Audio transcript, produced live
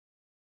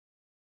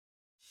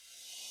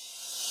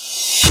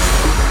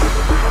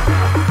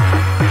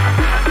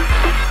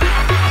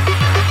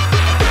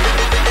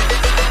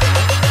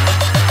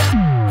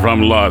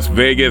From Las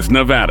Vegas,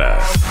 Nevada,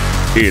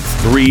 it's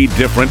Three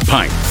Different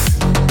Pints.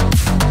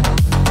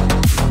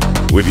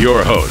 With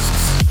your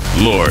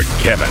hosts, Lord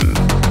Kevin,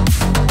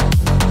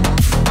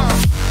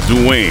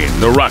 Duane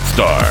the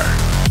Rockstar,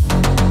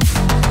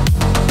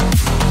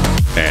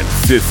 and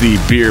Sissy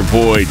Beer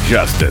Boy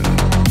Justin.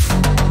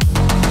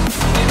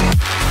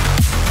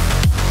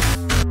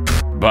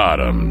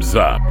 Bottoms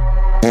up.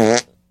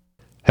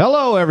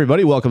 Hello,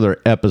 everybody. Welcome to our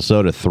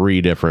episode of Three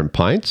Different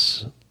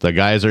Pints. The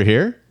guys are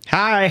here.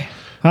 Hi.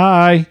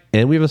 Hi.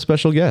 And we have a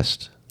special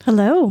guest.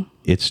 Hello.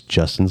 It's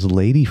Justin's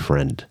lady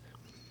friend.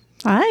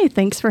 Hi,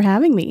 thanks for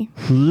having me.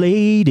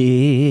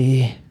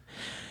 Lady,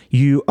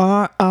 you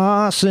are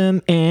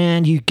awesome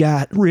and you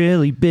got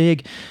really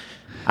big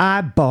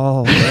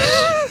eyeballs.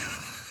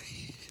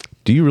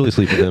 Do you really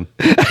sleep with him?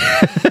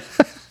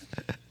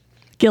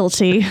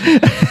 Guilty.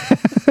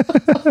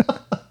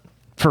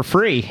 For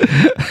free.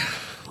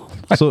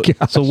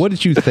 So what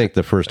did you think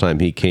the first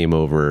time he came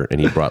over and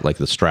he brought like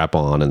the strap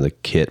on and the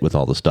kit with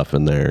all the stuff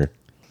in there?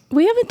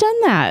 We haven't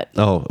done that.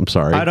 Oh, I'm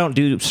sorry. I don't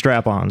do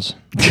strap-ons.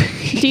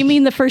 Do you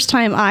mean the first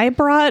time I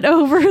brought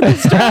over the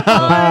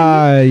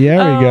strap-on?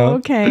 Yeah, we go.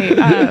 Okay.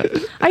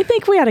 I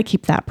think we ought to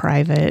keep that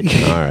private.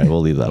 All right,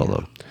 we'll leave that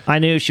alone. I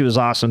knew she was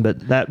awesome,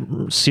 but that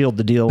sealed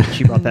the deal when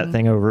she brought that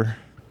thing over.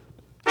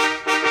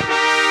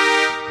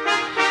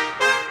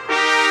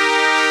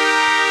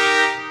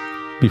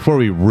 Before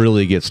we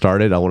really get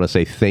started, I want to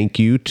say thank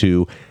you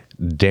to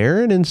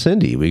Darren and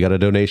Cindy. We got a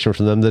donation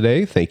from them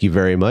today. Thank you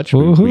very much.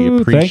 We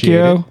appreciate thank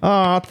you. it.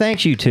 Oh,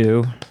 thanks you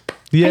two.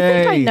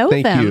 Yay. I know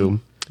thank them. you.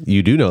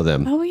 You do know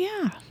them. Oh,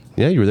 yeah.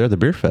 Yeah, you were there at the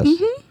beer fest.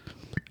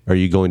 Mm-hmm. Are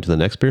you going to the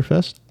next beer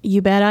fest?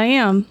 You bet I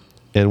am.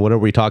 And what are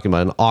we talking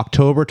about? On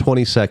October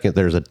 22nd,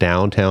 there's a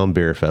downtown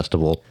beer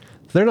festival.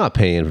 They're not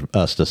paying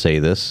us to say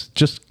this.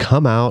 Just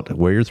come out,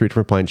 wear your 3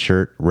 Different Pints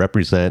shirt,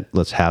 represent.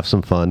 Let's have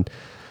some fun.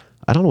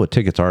 I don't know what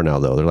tickets are now,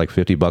 though. They're like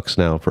 $50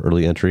 now for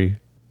early entry,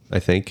 I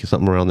think.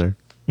 Something around there.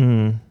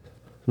 You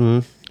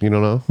don't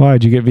know? Why,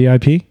 did you get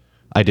VIP?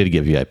 I did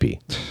get VIP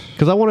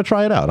because I want to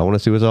try it out. I want to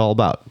see what it's all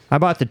about. I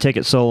bought the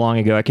ticket so long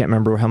ago, I can't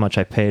remember how much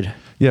I paid.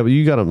 Yeah, but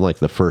you got them like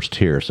the first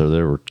tier, so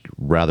they were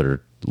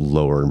rather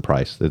lower in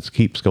price. It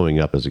keeps going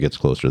up as it gets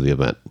closer to the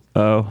event.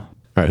 Oh. All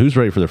right, who's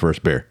ready for their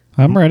first beer?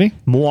 I'm ready.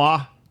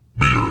 Moi.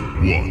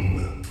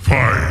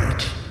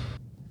 Fight.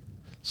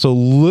 So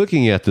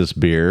looking at this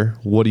beer,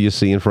 what do you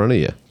see in front of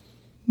you?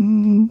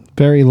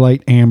 Very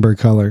light amber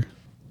color.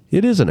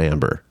 It is an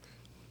amber.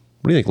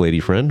 What do you think, lady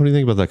friend? What do you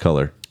think about that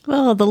color?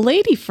 Well, the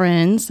lady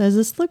friend says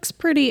this looks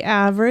pretty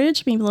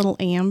average. Maybe a little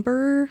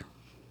amber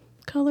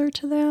color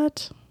to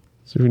that.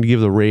 So we're going to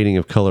give the rating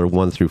of color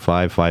 1 through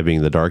 5, 5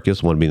 being the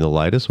darkest, 1 being the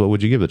lightest. What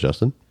would you give it,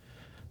 Justin?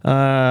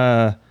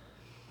 A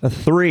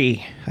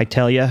 3, I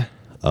tell ya.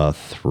 A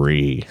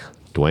 3.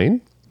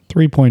 Duane?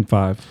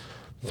 3.5.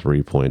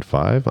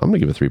 3.5. I'm going to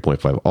give it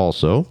 3.5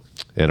 also.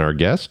 And our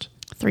guest?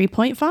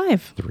 3.5.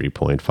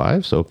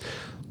 3.5. So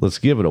let's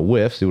give it a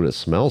whiff, see what it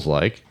smells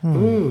like.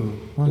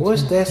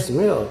 What's that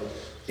smell?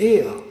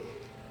 Ew.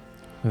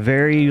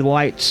 Very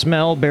light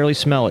smell, barely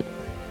smell it.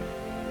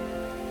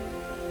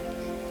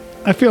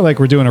 I feel like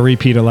we're doing a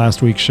repeat of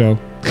last week's show.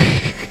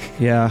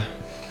 Yeah.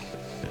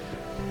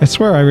 I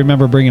swear I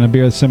remember bringing a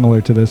beer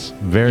similar to this.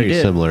 Very You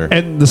did. similar.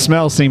 And the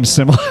smell seems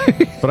similar.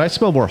 But I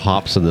smell more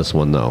hops in this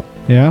one, though.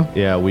 Yeah?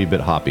 Yeah, a wee bit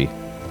hoppy.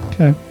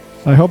 Okay.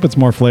 I hope it's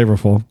more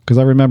flavorful, because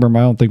I remember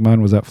I don't think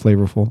mine was that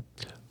flavorful.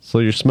 So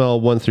your smell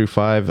 1 through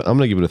 5. I'm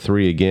going to give it a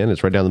 3 again.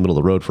 It's right down the middle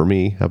of the road for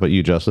me. How about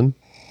you, Justin?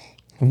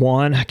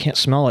 1, I can't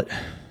smell it.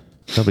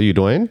 How about you,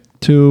 Duane?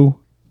 2.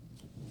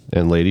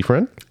 And lady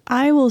friend?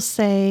 I will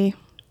say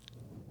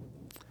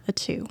a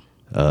 2.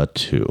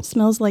 2.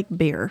 Smells like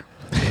beer.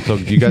 So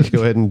you guys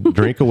go ahead and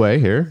drink away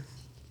here.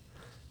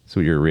 See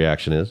what your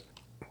reaction is.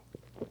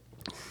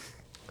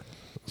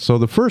 So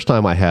the first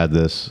time I had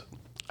this,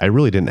 I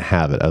really didn't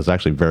have it. I was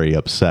actually very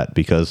upset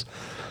because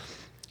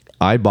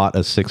I bought a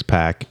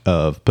 6-pack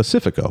of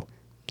Pacifico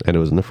and it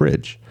was in the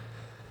fridge.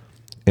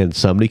 And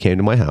somebody came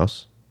to my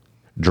house,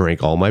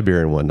 drank all my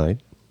beer in one night,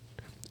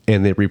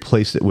 and they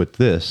replaced it with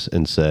this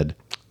and said,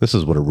 "This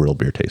is what a real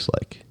beer tastes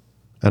like."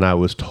 And I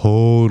was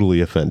totally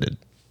offended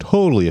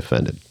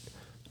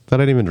that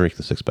I didn't even drink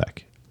the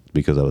 6-pack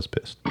because I was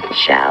pissed.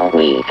 Shall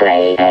we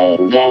play a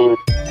game?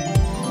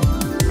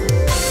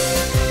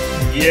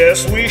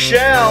 Yes, we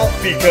shall,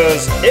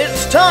 because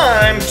it's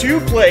time to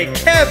play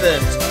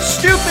Kevin's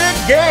Stupid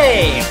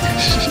Game.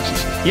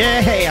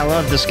 Yay, I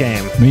love this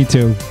game. Me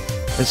too.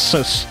 It's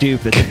so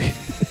stupid.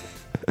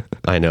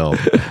 I know.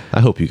 I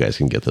hope you guys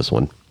can get this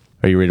one.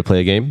 Are you ready to play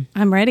a game?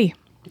 I'm ready.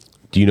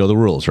 Do you know the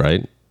rules,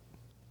 right?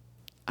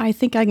 I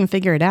think I can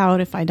figure it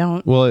out if I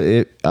don't.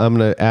 Well, I'm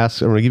going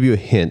to give you a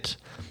hint.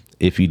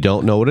 If you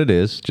don't know what it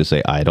is, just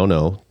say, "I don't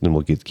know." Then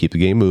we'll keep the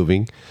game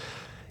moving.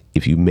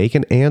 If you make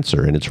an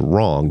answer and it's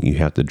wrong, you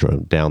have to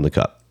down the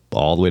cup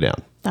all the way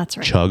down. That's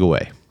right. Chug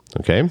away.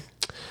 Okay?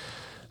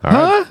 All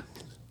right.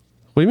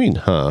 What do you mean,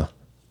 huh?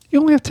 You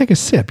only have to take a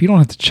sip. You don't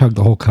have to chug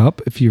the whole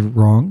cup if you're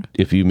wrong.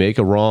 If you make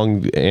a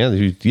wrong answer,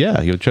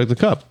 you chug the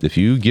cup. If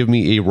you give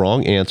me a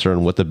wrong answer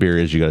on what the beer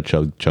is, you got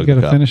to chug You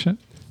the got cup. to finish it.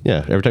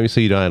 Yeah, every time you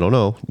say I don't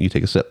know, you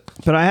take a sip.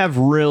 But I have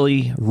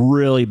really,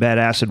 really bad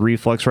acid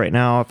reflux right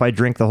now. If I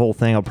drink the whole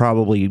thing,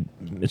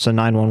 it's a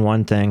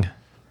 911 thing.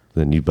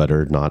 Then you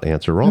better not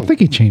answer wrong. I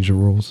think he changed the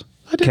rules.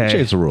 I didn't Okay.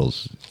 change the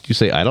rules. You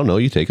say, I don't know,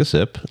 you take a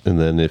sip. And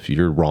then if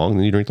you're wrong,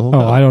 then you drink the whole Oh,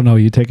 cup. I don't know.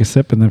 You take a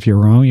sip, and if you're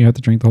wrong, you have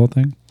to drink the whole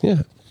thing?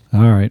 Yeah.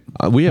 All right.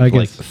 We have I like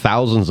guess-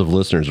 thousands of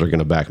listeners are going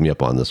to back me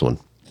up on this one.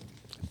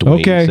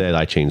 Duane Okay. said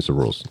I changed the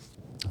rules.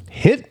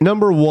 Hit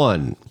number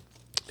 1.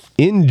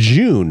 In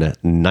June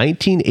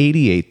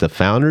 1988, the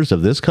founders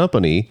of this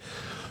company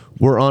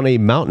were on a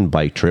mountain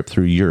bike trip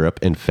through Europe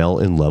and fell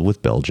in love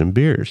with Belgian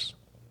beers.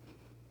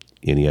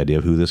 Any idea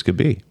of who this could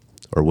be?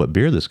 Or what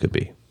beer this could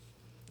be?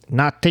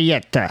 Not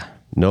yet.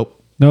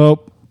 Nope.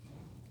 Nope.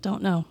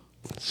 Don't know.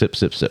 Sip,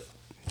 sip, sip.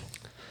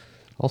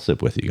 I'll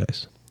sip with you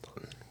guys.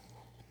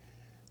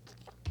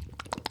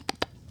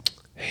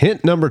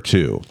 Hint number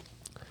 2.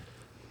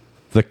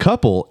 The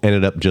couple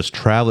ended up just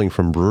traveling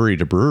from brewery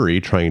to brewery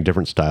trying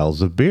different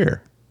styles of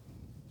beer.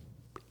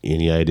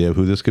 Any idea of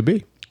who this could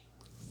be?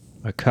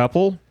 A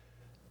couple?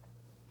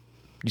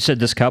 You said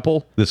this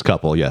couple? This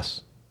couple,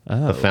 yes.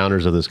 The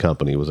founders of this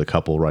company was a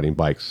couple riding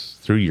bikes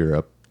through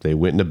Europe. They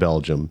went into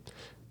Belgium.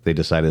 They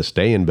decided to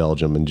stay in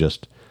Belgium and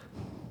just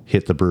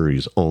hit the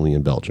breweries only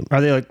in Belgium.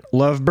 Are they like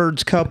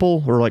lovebirds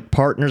couple or like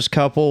partners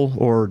couple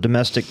or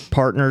domestic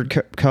partner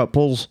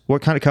couples?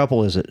 What kind of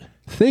couple is it?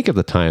 Think of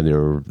the time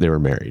they were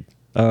married,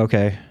 Oh,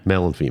 okay.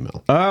 male and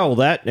female. Oh, well,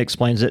 that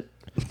explains it.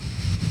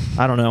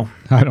 I don't know.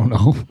 I don't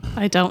know.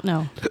 I don't know.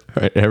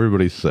 All right,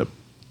 everybody sip.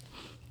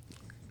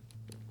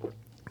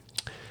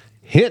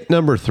 Hint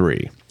number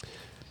 3.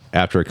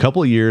 After a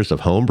couple of years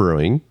of home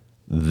brewing,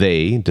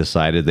 they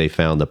decided they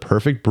found the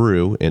perfect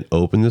brew and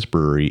opened this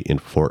brewery in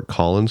Fort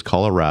Collins,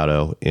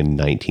 Colorado in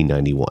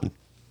 1991.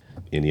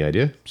 Any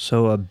idea?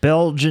 So a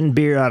Belgian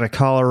beer out of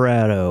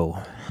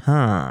Colorado.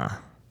 Huh.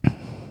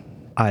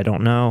 I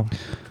don't know.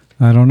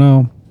 I don't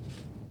know.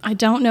 I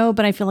don't know,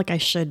 but I feel like I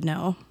should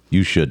know.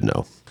 You should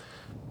know.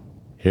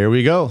 Here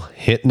we go.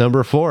 Hint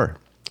number 4.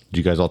 Did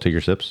you guys all take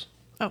your sips?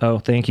 Oh,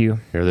 thank you.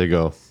 Here they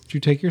go. Did you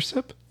take your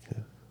sip?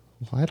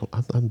 Well,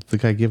 I'm the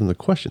guy giving the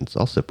questions.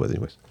 I'll sip with you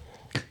anyways.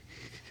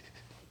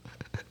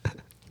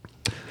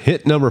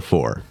 Hit number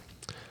 4.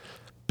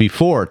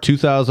 Before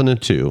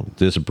 2002,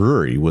 this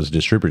brewery was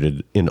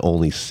distributed in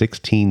only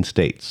 16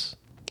 states.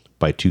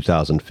 By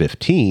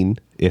 2015,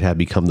 it had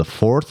become the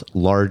 4th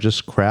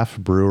largest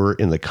craft brewer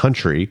in the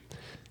country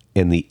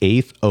and the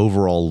 8th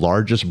overall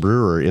largest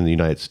brewer in the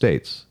United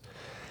States.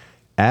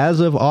 As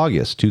of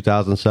August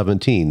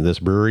 2017, this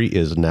brewery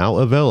is now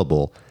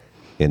available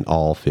in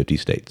all 50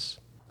 states.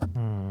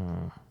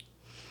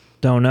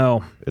 Don't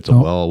know. It's a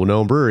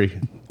well-known brewery.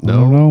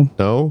 don't know.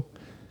 No.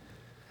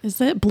 Is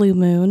it Blue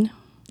Moon?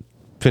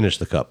 Finish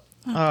the cup.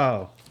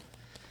 Oh.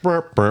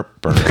 Burp,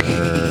 burp, burp.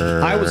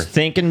 I was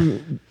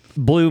thinking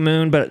Blue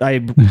Moon, but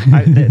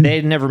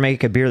they'd never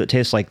make a beer that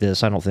tastes like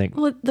this, I don't think.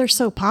 Well, they're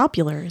so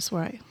popular, is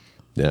why.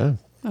 Yeah.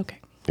 Okay.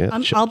 Yeah,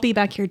 I'll be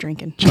back here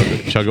drinking.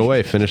 Chug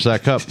away. Finish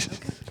that cup.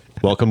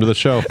 Welcome to the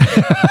show.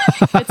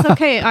 It's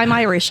okay. I'm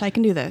Irish. I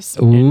can do this.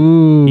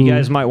 Ooh. You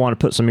guys might want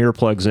to put some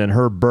earplugs in.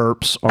 Her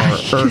burps are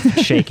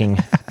earth-shaking.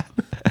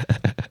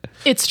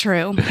 It's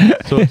true.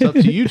 So it's up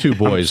to you two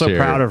boys So here.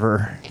 proud of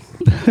her.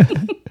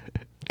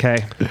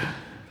 Okay.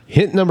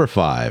 Hint number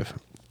 5.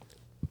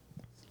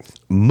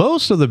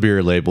 Most of the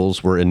beer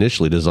labels were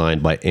initially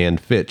designed by Ann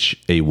Fitch,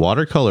 a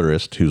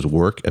watercolorist whose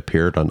work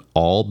appeared on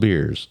all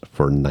beers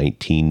for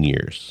 19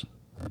 years.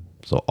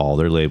 So all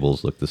their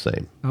labels look the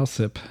same. I'll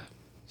sip.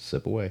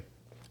 Sip away.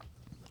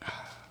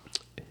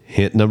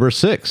 Hint number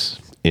 6.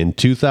 In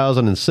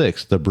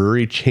 2006, the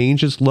brewery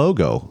changed its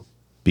logo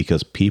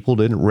because people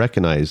didn't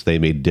recognize they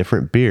made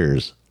different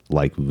beers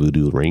like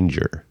Voodoo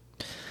Ranger.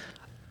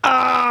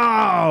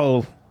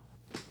 Oh!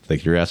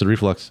 Thank you, your acid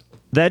reflux.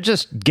 That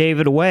just gave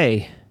it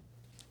away.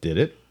 Did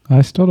it?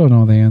 I still don't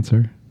know the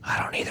answer. I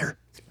don't either.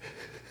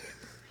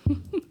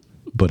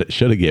 But it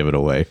should have gave it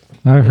away.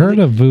 I've heard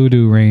of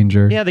Voodoo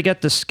Ranger. Yeah, they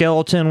got the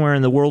skeleton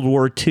wearing the World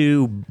War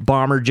II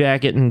bomber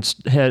jacket and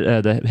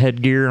the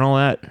headgear and all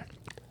that.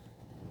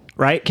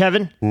 Right,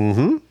 Kevin?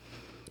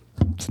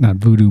 It's not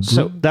Voodoo Brew.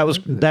 So that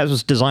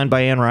was designed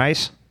by Anne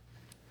Rice?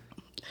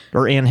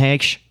 Or Anne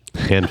Heche?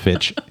 Ann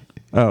Fitch.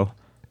 Oh.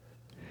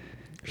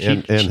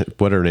 and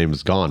what her name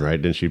is gone, right?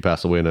 Didn't she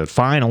pass away in a...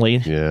 Finally.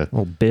 Yeah.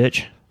 Little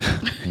bitch.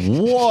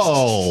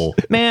 Whoa!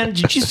 Man,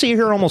 did you see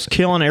her almost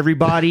killing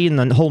everybody in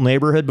the whole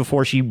neighborhood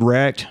before she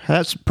wrecked?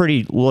 That's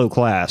pretty low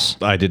class.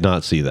 I did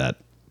not see that.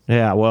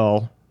 Yeah,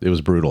 well, It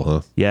was brutal,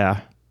 huh?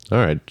 yeah. All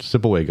right,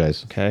 sip away,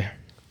 guys. Okay.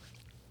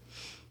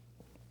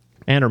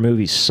 And her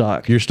movies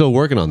suck. You're still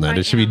working on that. I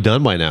It should be am.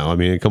 done by now. I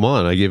mean, come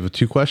on. I gave it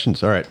 2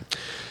 questions. All right.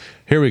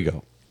 Here we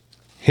go.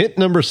 Hint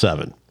number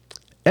 7.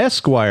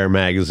 Esquire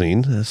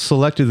magazine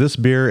selected this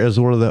beer as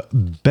one of the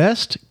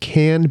best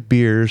canned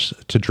beers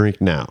to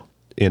drink now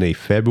in a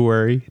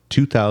February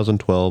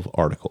 2012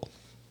 article.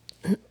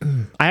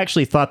 I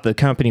actually thought the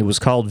company was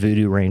called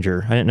Voodoo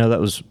Ranger. I didn't know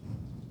that was.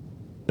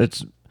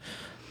 That's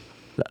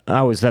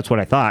what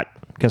I thought.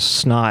 Guess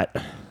it's not.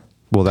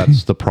 Well,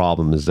 that's the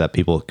problem, is that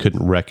people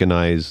couldn't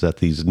recognize that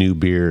these new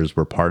beers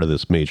were part of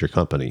this major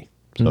company.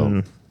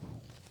 So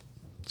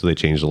they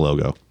changed the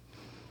logo.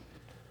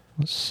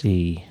 Let's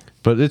see.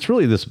 But it's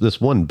really this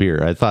one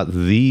beer. I thought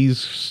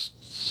these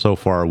so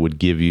far would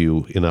give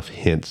you enough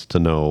hints to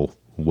know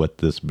what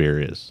this beer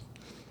is.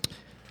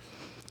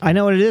 I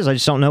know what it is. I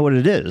just don't know what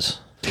it is.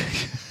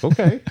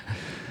 Okay.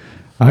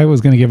 I was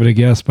going to give it a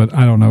guess, but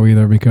I don't know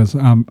either because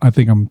I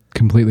think I'm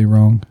completely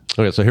wrong.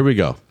 Okay, so here we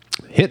go.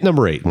 Hint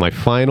number 8, my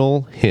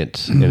final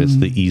hint, and it's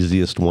the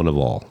easiest one of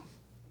all.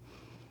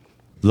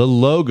 The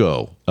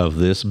logo of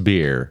this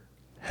beer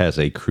has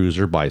a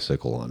cruiser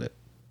bicycle on it.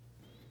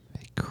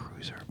 A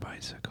cruiser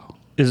bicycle.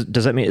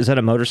 Does that mean, is that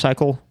a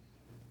motorcycle?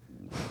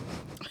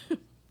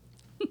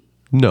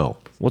 No.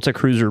 What's a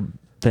cruiser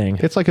thing?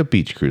 It's like a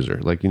beach cruiser.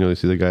 Like, you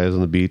see the guys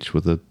on the beach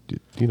with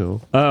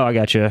Oh, I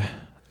gotcha.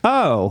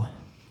 Oh.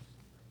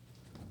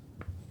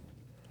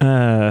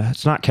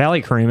 It's not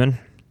Cali Creamin'.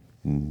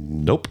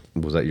 Nope.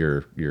 Was that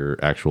your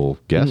actual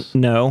guess?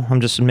 No,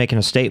 I'm just making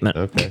a statement.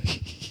 Okay.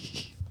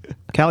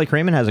 Cali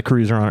Creamin' has a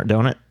cruiser on it,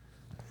 don't it?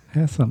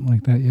 Yeah, something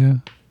like that, yeah.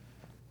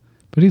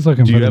 But he's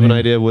looking Do for you have the an name.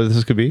 idea what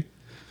this could be?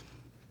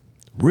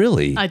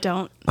 Really? I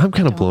don't. I'm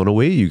kind of blown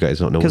away. You guys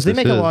don't know what Because this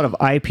they make is. a lot of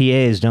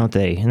IPAs, don't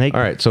they? And they. All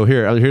right, so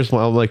here's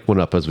one. I'll one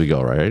up as we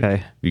go, right?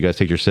 Okay. You guys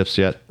take your sips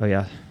yet? Oh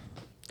yeah.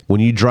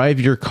 When you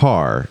drive your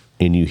car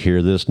and you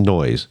hear this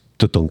noise,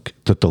 ta-dunk,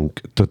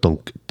 ta-dunk,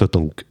 ta-dunk,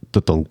 ta-dunk,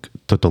 ta-dunk,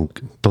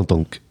 ta-dunk,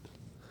 ta-dunk,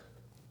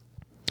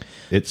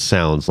 it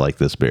sounds like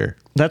this beer.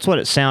 That's what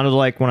it sounded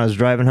like when I was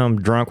driving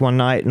home drunk one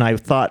night, and I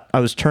thought I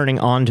was turning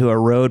onto a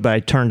road, but I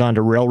turned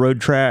onto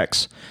railroad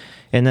tracks,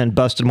 and then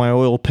busted my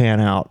oil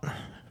pan out.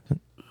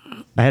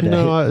 I had to.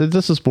 No,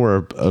 this is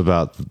more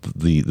about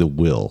the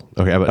will.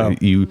 Okay,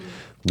 but you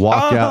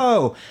walk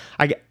out.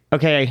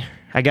 Okay,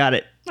 I got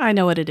it. I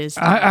know what it is.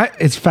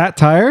 It's Fat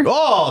Tire.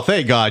 Oh,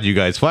 thank God you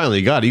guys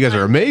finally got it. You guys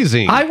are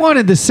amazing. I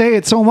wanted to say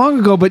it so long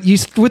ago, but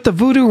with the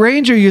Voodoo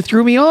Ranger, you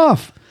threw me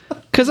off.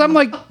 Because I'm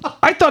like,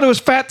 I thought it was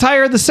Fat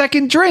Tire the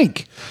second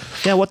drink.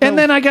 Yeah, And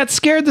then I got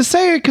scared to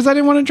say it because I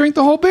didn't want to drink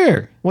the whole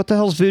beer. What the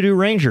hell's Voodoo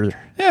Ranger?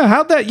 Yeah,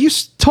 how'd that? You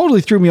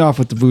totally threw me off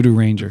with the Voodoo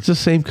Ranger. It's the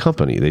same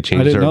company. They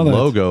changed didn't their know that.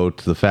 logo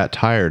to the Fat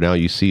Tire. Now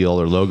you see all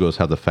their logos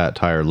have the Fat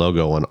Tire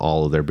logo on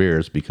all of their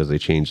beers because they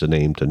changed the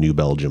name to New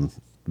Belgium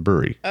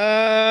Brewery.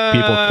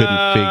 People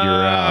couldn't figure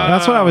out.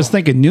 That's what I was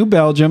thinking. New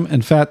Belgium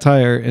and Fat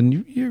Tire,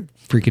 and you're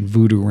freaking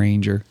Voodoo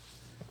Ranger.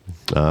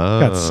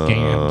 Got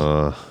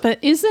scammed. But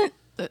isn't,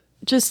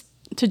 just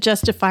to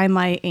justify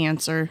my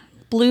answer,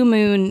 Blue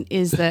Moon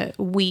is the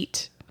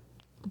wheat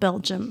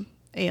Belgium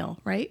ale,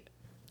 right?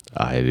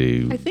 I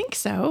think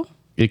so.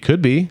 It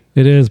could be.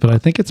 It is, but I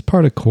think it's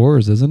part of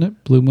Coors, isn't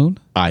it? Blue Moon.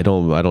 I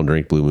don't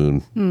drink Blue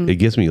Moon. It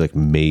gives me like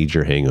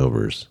major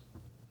hangovers.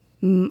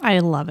 I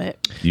love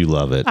it. You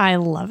love it. I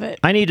love it.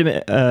 I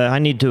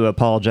need to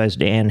apologize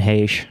to Ann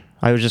Heche.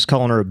 I was just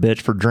calling her a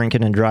bitch for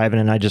drinking and driving,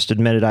 and I just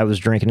admitted I was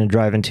drinking and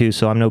driving too,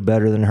 so I'm no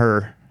better than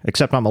her.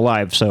 Except I'm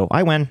alive, so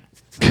I win.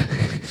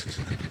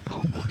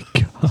 Oh my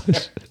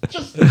gosh.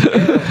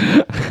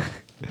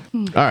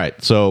 All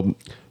right, so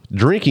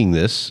drinking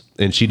this,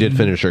 and she did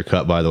finish her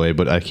cup, by the way,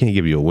 but I can't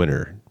give you a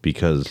winner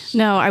because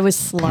No, I was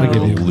slow.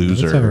 give you-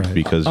 loser That's all right.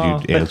 because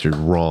you answered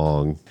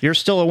wrong. You're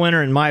still a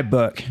winner in my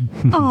book.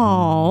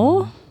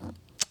 Oh,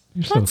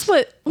 that's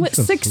what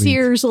so 6 sweet.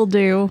 years will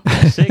do.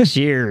 6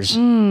 years.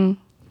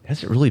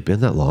 Has it really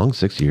been that long?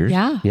 6 years?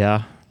 Yeah.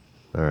 Yeah.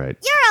 All right.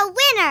 You're a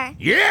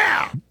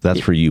winner. That's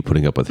for you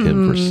putting up with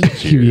him for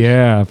 6 years.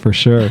 Yeah, for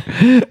sure.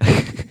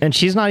 And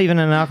she's not even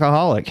an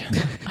alcoholic.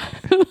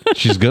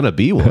 She's going to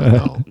be one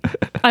now.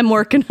 I'm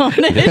working on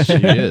it. She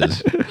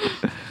is.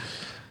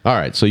 All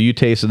right, so you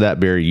tasted that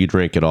beer. You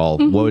drank it all.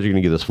 What was you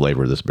going to give this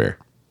flavor of this beer?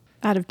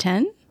 Out of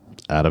 10,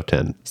 Out of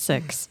 10.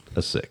 6.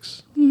 A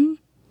 6.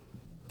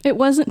 It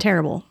wasn't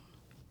terrible.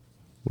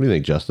 What do you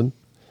think, Justin?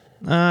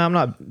 I'm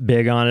not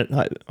big on it.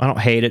 I don't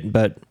hate it,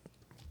 but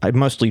I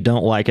mostly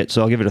don't like it,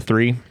 so I'll give it a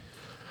 3.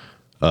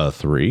 A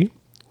 3.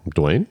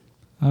 Duane?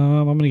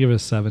 I'm going to give it a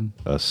 7.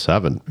 A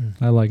 7.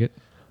 I like it.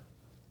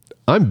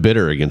 I'm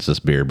bitter against this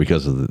beer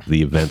because of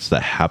the events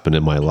that happened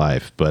in my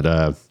life, but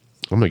I'm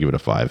going to give it a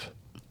 5.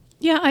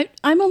 Yeah,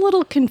 I'm a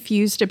little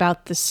confused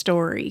about the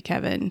story,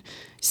 Kevin.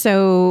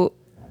 So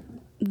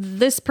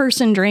this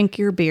person drank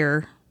your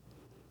beer,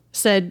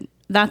 said,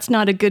 that's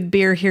not a good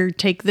beer here,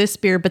 take this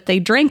beer, but they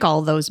drank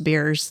all those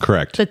beers.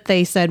 Correct. That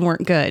they said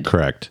weren't good.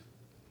 Correct.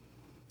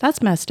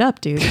 That's messed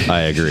up, dude.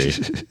 I agree.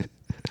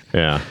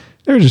 Yeah.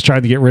 They were just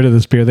trying to get rid of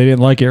this beer. They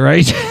didn't like it,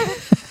 right?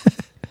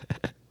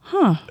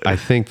 I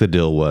think the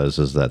deal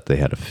is that they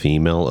had a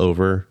female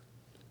over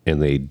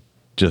and they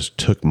just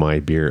took my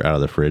beer out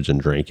of the fridge and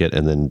drank it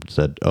and then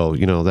said, oh,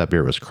 that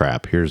beer was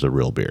crap. Here's a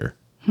real beer.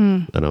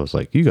 And I was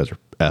like, you guys are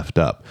effed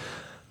up.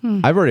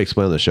 I've already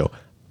explained on the show.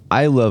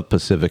 I love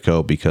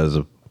Pacifico because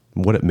of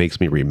what it makes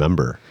me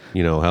remember,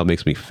 how it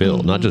makes me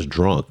feel, not just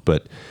drunk,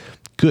 but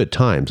good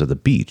times at the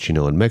beach,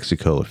 in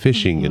Mexico,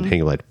 fishing and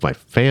hanging with my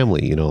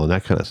family, and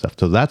that kind of stuff.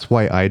 So that's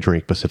why I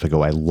drink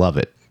Pacifico. I love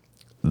it.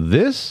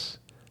 This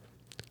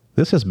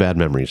has bad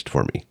memories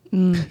for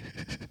me.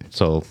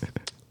 So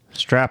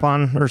Strap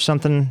on or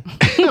something.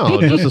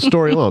 no, just the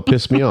story alone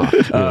pissed me off.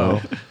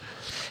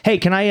 Hey,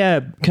 can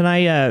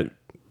I,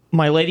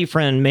 my lady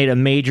friend made a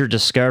major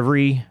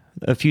discovery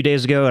a few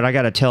days ago, and I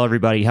got to tell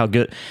everybody how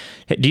good.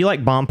 Hey, do you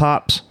like bomb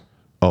pops?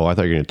 Oh, I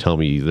thought you were going to tell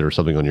me there was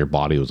something on your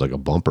body. It was like a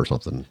bump or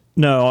something.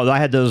 No, I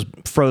had those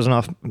frozen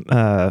off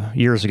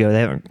years ago. They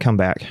haven't come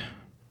back.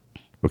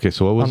 Okay,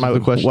 so what was the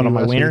question? What on you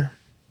my asked me? wiener?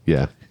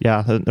 Yeah.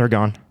 Yeah, they're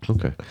gone.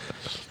 Okay.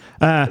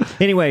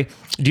 Anyway,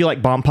 do you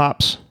like bomb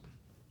pops?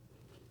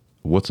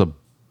 What's a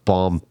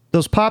bomb?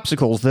 Those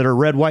popsicles that are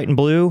red, white, and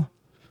blue.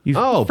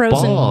 Oh,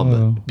 Frozen.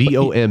 bomb.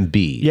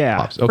 B-O-M-B. Yeah.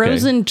 Pops. Okay.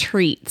 Frozen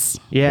treats.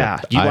 Yeah.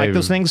 Do you like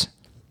those things?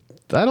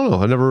 I don't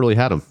know. I never really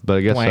had them, but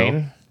I guess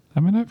Duane? so. I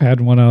mean, I've had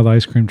one out of the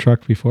ice cream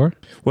truck before.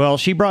 Well,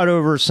 she brought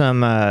over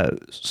some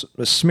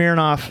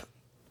Smirnoff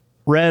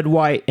red,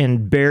 white,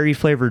 and berry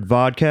flavored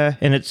vodka,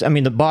 and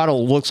the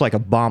bottle looks like a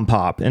bomb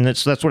pop, and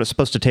that's what it's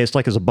supposed to taste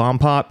like, as a bomb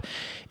pop.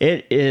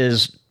 It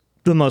is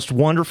the most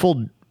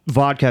wonderful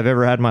vodka I've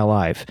ever had in my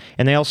life,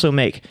 and they also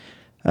make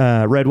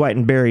red, white,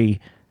 and berry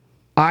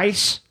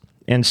ice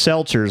and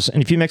seltzers,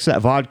 and if you mix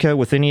that vodka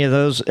with any of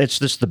those, it's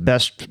just the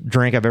best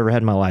drink I've ever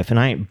had in my life, and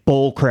I ain't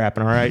bull crapping,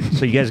 all right?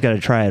 So you guys got to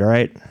try it, all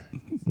right?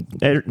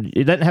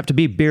 It doesn't have to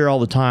be beer all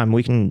the time.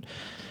 We can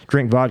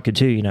drink vodka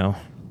too,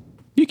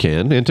 You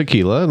can, and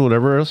tequila, and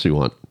whatever else you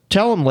want.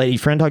 Tell them, lady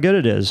friend, how good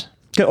it is.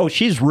 Oh,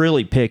 she's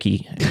really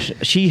picky.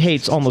 She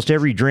hates almost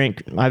every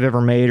drink I've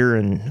ever made her,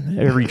 and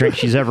every drink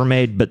she's ever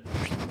made, but...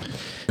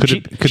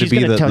 Could it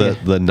be the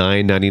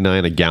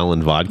 $9.99 a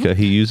gallon vodka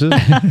he uses?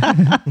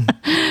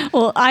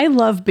 Well, I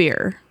love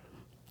beer.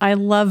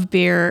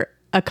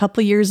 A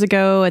couple years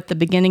ago, at the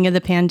beginning of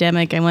the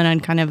pandemic, I went on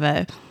kind of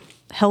a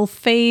health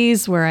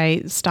phase where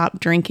I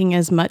stopped drinking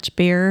as much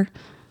beer.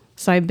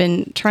 So I've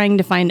been trying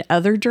to find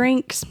other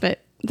drinks,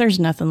 but there's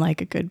nothing like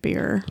a good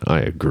beer. I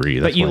agree.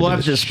 That's But you why I do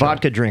love this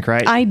vodka drink,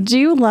 right? I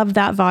do love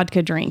that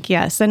vodka drink,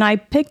 yes. And I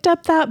picked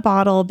up that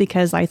bottle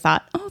because I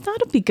thought,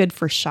 that'll be good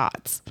for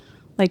shots.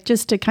 Like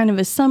just a kind of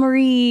a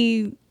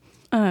summery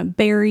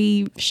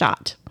berry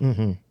shot.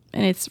 Mm-hmm.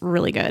 And it's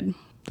really good.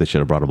 They should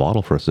have brought a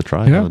bottle for us to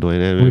try. Yeah.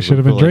 Duane. We should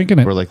have been drinking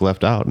it. We're like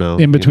left out now.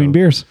 In between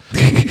beers.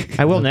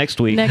 I will next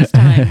week. Next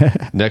time.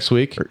 Next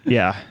week?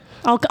 Yeah.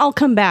 I'll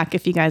come back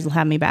if you guys will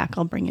have me back.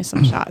 I'll bring you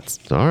some shots.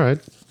 All right.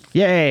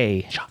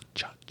 Yay.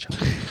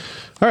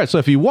 All right. So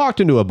if you walked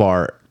into a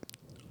bar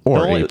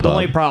or a The pub,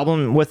 only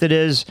problem with it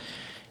is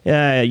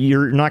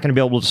you're not going to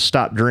be able to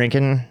stop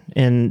drinking,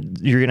 and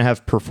you're going to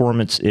have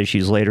performance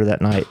issues later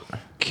that night.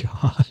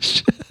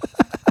 Gosh.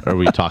 are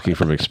we talking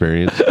from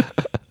experience?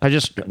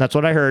 That's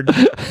what I heard.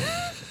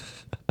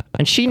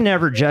 And she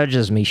never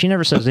judges me. She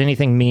never says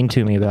anything mean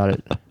to me about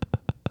it.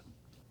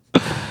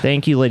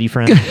 Thank you, lady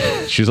friend.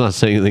 She's not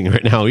saying anything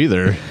right now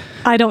either.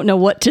 I don't know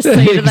what to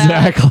say to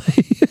that.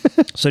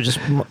 Exactly. So just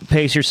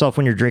pace yourself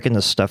when you're drinking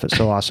this stuff. It's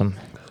so awesome.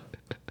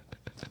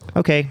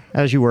 Okay,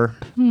 as you were.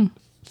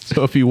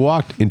 So if you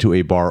walked into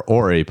a bar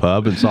or a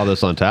pub and saw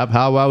this on tap,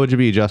 how well would you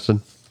be,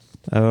 Justin?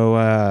 Oh,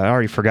 I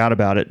already forgot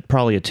about it.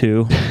 Probably a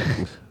 2.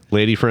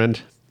 Lady friend?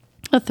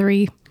 A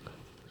 3.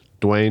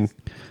 Duane?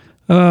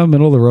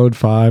 Middle of the road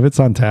 5. It's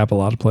on tap a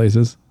lot of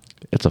places.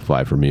 It's a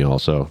 5 for me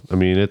also. I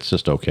mean, it's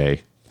just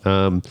okay.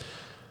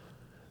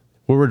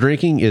 What we're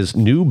drinking is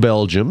New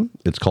Belgium.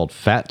 It's called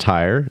Fat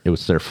Tire. It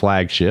was their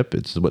flagship.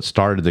 It's what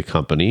started the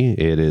company.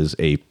 It's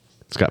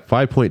got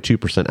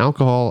 5.2%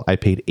 alcohol. I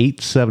paid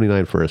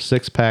 $8.79 for a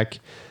 6-pack,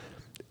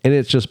 and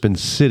it's just been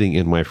sitting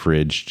in my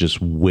fridge,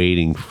 just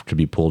waiting to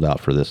be pulled out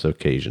for this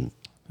occasion.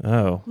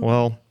 Oh,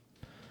 well,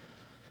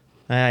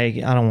 I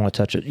don't want to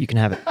touch it. You can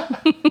have it.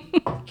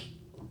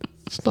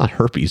 It's not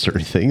herpes or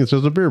anything. It's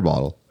just a beer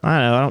bottle. I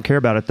know. I don't care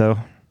about it, though.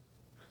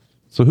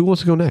 So who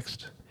wants to go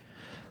next?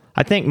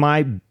 I think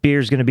my beer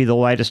is going to be the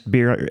lightest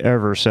beer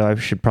ever, so I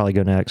should probably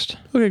go next.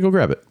 Okay, go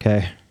grab it.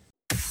 Okay.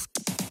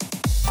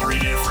 3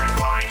 different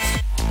pints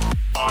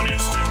on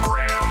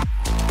Instagram.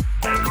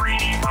 And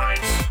 3D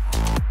pints.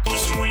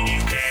 Listen when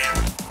you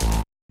can.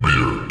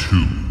 Beer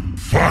 2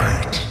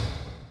 fight.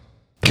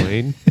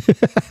 Duane?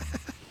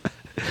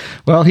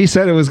 Well, he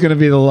said it was going to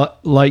be the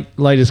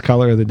lightest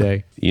color of the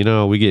day. You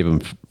know, we gave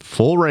him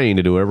full reign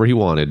to do whatever he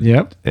wanted.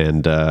 Yep.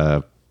 And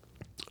I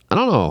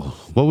don't know.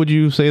 What would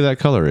you say that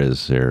color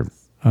is there?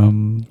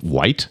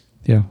 White?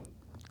 Yeah.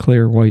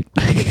 Clear white.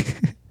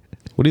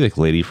 What do you think,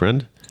 lady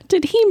friend?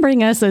 Did he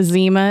bring us a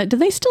Zima? Do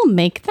they still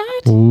make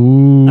that?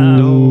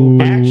 Ooh.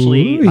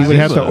 Actually, he would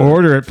have to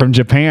order it from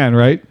Japan,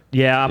 right?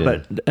 Yeah,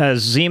 but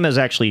Zima is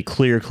actually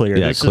clear.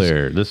 Yeah, this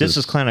clear. This This is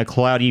is kind of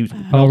cloudy.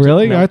 Oh,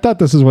 really? No. I thought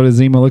this is what a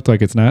Zima looked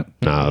like. It's not.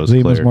 No, it was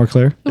Zima's clear. more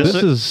clear. This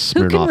is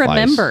Who can Smirnoff Ice.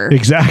 remember?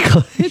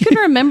 Exactly. Who can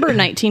remember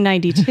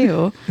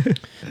 1992?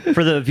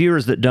 For the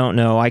viewers that don't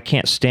know, I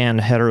can't stand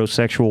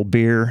heterosexual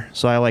beer,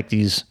 so I like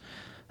these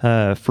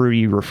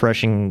fruity,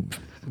 refreshing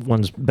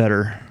ones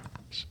better.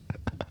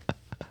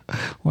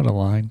 What a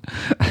line.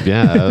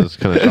 Yeah, that was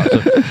kind of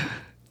shocked.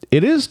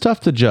 It is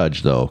tough to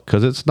judge, though,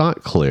 because it's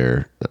not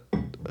clear.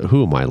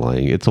 Who am I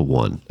lying? It's a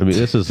 1. I mean,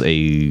 this is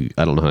I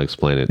don't know how to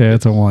explain it. Yeah,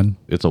 it's a 1.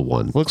 It's a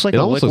 1. Looks like it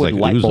a almost liquid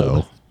looks like light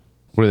bulb. ouzo.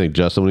 What do you think,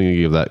 Justin? What are you going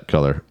to give that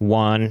color?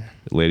 1.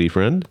 Lady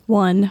friend?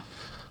 1.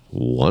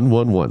 1,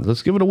 1, 1.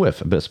 Let's give it a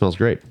whiff. I bet it smells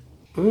great.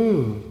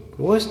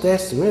 What's that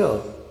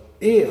smell?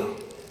 Ew.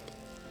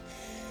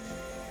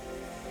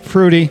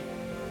 Fruity.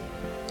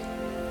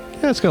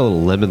 Yeah, it's got a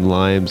little lemon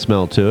lime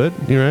smell to it.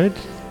 You right?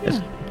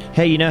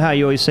 Hey, you know how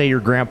you always say your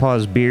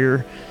grandpa's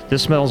beer?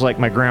 This smells like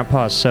my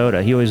grandpa's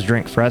soda. He always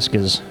drank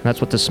Frescas.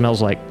 That's what this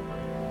smells like.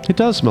 It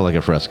does smell like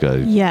a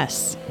Fresca.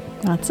 Yes.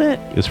 That's it.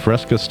 Is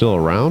Fresca still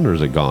around or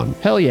is it gone?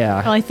 Hell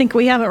yeah. Well, I think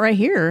we have it right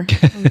here.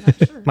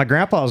 My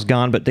grandpa's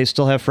gone, but they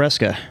still have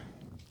Fresca.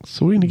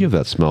 So we're going to give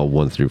that smell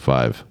 1 through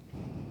 5.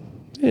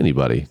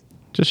 Anybody.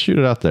 Just shoot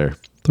it out there.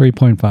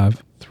 3.5.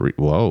 3.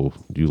 Whoa.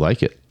 Do you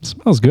like it?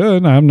 Smells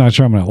good. I'm not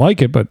sure I'm going to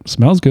like it, but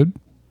smells good.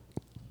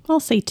 I'll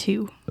say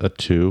 2. A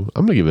 2.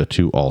 I'm going to give it a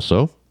 2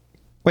 also.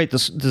 Wait,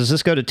 does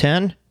this go to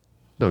 10?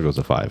 No, it goes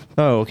to 5.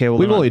 Oh, okay. Well,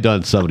 We've then only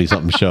done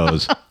 70-something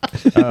shows.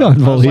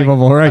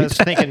 Unbelievable, I right? was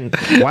thinking,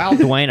 wow,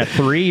 Duane, a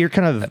 3? You're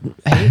kind of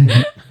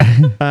hating.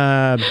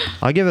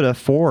 I'll give it a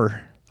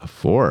 4. A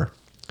 4.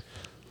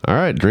 All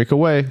right, drink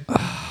away.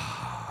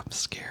 I'm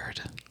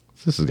scared.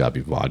 This has got to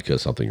be vodka or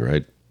something,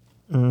 right?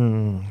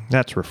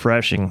 That's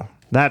refreshing.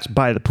 That's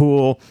by the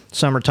pool,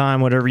 summertime,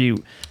 whatever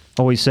you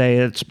always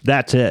say.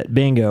 That's it.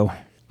 Bingo.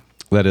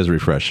 That is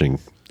refreshing.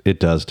 It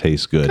does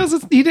taste good.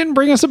 Because he didn't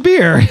bring us a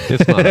beer.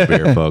 It's not a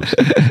beer, folks.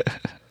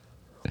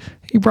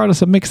 He brought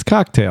us a mixed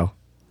cocktail.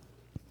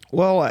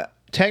 Well,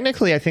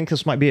 technically, I think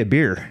this might be a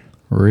beer.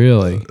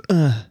 Really?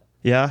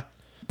 Yeah.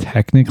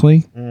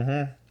 Technically?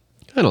 I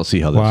don't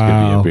see how this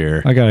could be a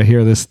beer. I got to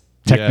hear this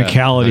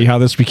technicality, how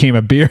this became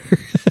a beer.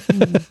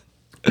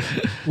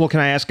 Well,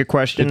 can I ask a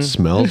question? It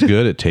smells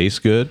good. It tastes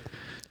good.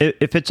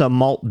 If it's a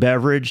malt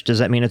beverage, does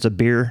that mean it's a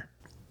beer?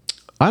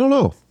 I don't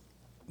know.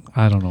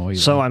 I don't know either.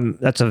 So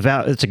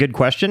it's a good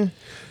question.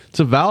 It's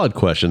a valid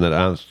question that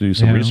I have to do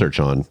some research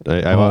on.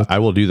 I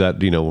will do that,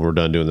 when we're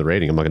done doing the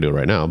rating. I'm not going to do it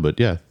right now, but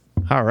yeah.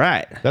 All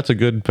right. That's a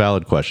good,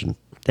 valid question.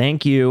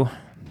 Thank you.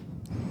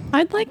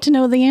 I'd like to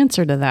know the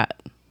answer to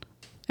that.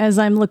 As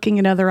I'm looking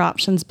at other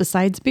options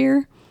besides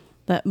beer,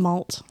 that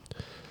malt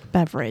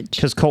beverage.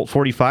 Because Colt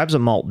 45 is a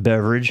malt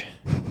beverage.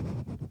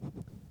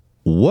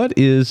 What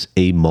is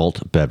a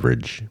malt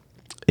beverage?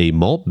 A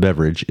malt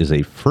beverage is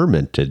a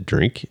fermented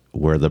drink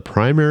where the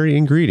primary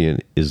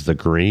ingredient is the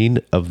grain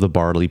of the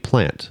barley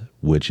plant,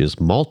 which is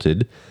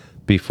malted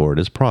before it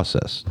is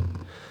processed.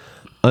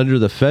 Under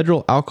the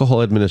Federal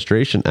Alcohol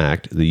Administration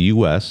Act, the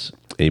U.S.,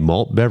 a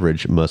malt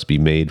beverage must be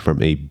made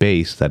from a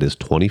base that is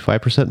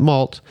 25%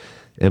 malt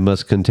and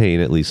must contain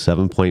at least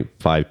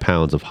 7.5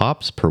 pounds of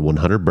hops per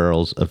 100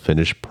 barrels of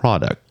finished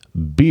product.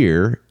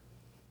 Beer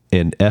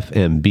and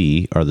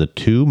FMB are the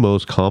 2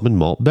 most common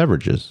malt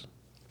beverages.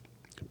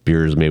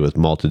 Beer is made with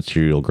malted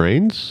cereal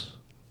grains.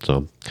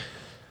 So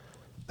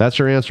that's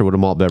your answer what a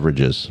malt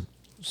beverage is.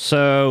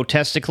 So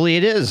technically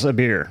it is a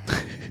beer.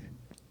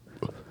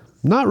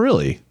 Not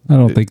really. I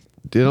don't think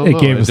It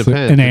gave us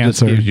depends. an It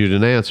just answer. gives you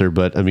an answer.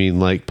 But I mean,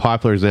 like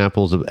popular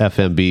examples of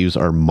FMBs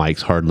are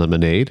Mike's Hard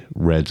Lemonade,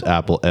 Red's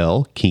Apple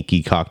Ale,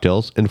 Kinky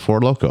Cocktails, and Four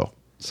Loko.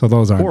 So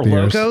those aren't Four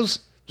beers. Locos?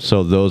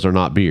 So those are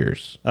not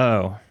beers.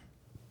 Oh.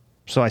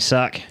 So I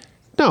suck.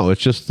 No,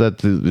 it's just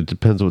that it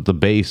depends what the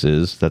base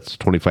is. That's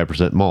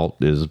 25% malt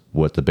is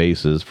what the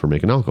base is for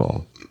making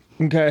alcohol.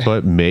 Okay. So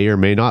it may or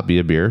may not be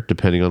a beer,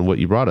 depending on what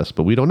you brought us.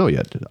 But we don't know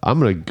yet. I'm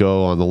going to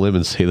go on the limb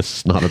and say this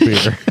is not a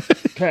beer.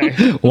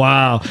 Okay.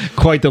 Wow.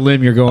 Quite the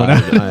limb you're going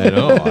on. I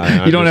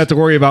know. You don't have to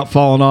worry about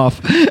falling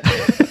off.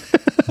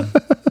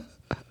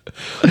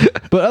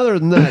 But other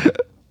than that,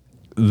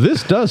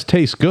 this does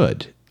taste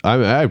good.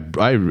 I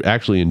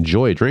actually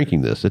enjoy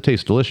drinking this. It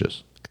tastes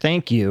delicious.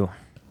 Thank you.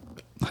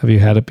 Have you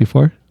had it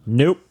before?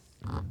 Nope.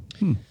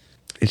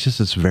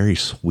 It's very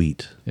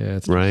sweet. Yeah,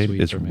 it's too right.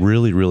 sweet It's for me.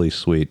 really, really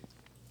sweet.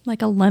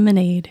 Like a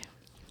lemonade.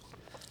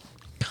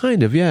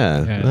 Kind of,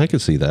 yeah. I can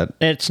see that.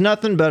 It's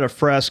nothing but a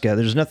Fresca.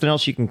 There's nothing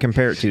else you can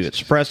compare it to. It's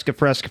Fresca,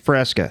 Fresca,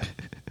 Fresca.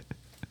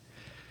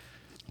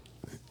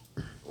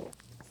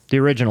 The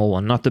original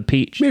one, not the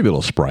peach. Maybe a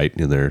little Sprite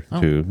in there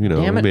too.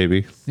 damn it.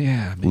 Maybe.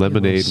 Yeah. maybe a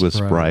Lemonade little with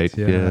Sprite.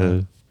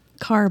 Yeah.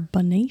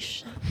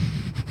 Carbonation.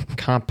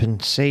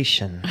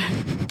 Compensation.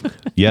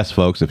 Yes,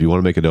 folks, if you want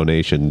to make a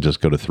donation,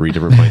 just go to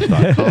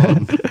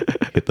 3differentpints.com.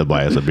 Hit the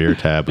buy us a beer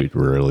tab. We'd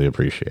really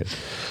appreciate it.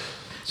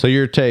 So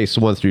your taste,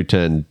 1 through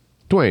 10.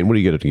 Duane, what do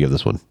you get to give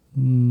this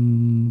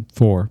one?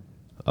 4.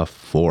 A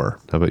 4.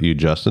 How about you,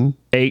 Justin?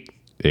 8.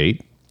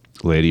 8.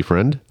 Lady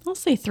friend? I'll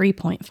say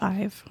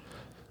 3.5.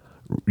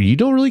 You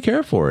don't really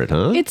care for it,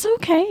 huh? It's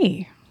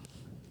okay.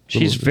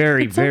 She's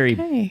very, It's very.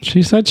 okay.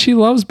 She said she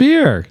loves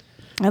beer.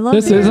 I love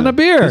This beer. isn't a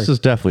beer. This is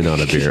definitely not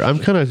a beer. I'm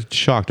kind of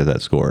shocked at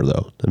that score,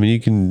 though. I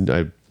mean,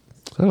 I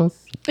don't know.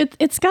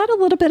 It's got a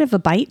little bit of a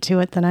bite to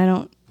it that I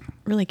don't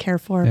really care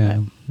for.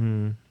 Yeah.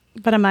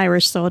 But I'm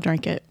Irish, so I'll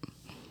drink it.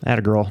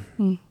 Atta girl.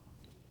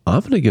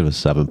 I'm going to give a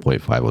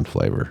 7.5 on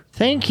flavor.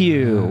 Thank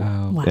you.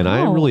 Wow. And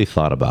I really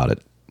thought about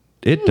it.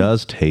 It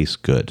does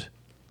taste good.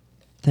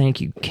 Thank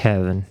you,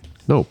 Kevin.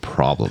 No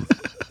problem.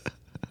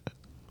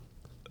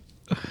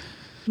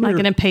 Am I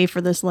going to pay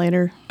for this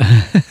later?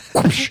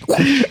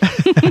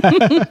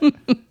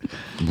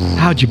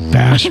 How'd you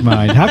bash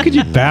mine? How could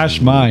you bash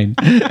mine?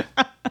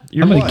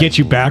 I'm going to get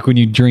you back when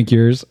you drink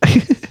yours.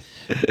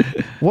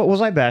 What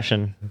was I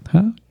bashing?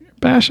 Huh?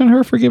 Bashing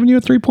her for giving you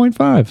a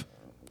 3.5.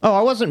 Oh,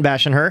 I wasn't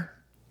bashing her.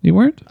 You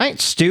weren't? I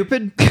ain't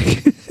stupid.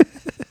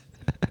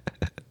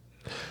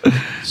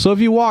 So if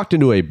you walked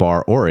into a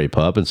bar or a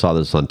pub and saw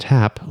this on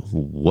tap,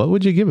 what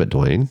would you give it,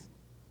 Duane?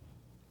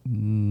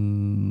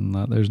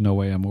 No, there's no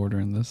way I'm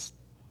ordering this.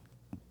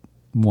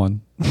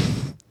 1.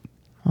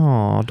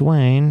 Oh,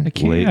 Duane. I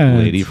can't.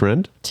 Lady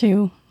friend?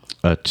 2.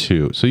 A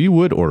 2. So you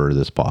would order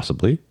this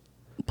possibly.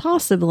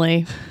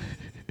 Possibly.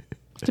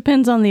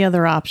 Depends on the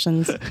other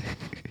options.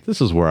 This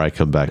is where I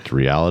come back to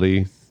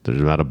reality.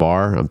 There's not a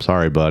bar. I'm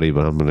sorry, buddy,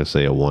 but I'm going to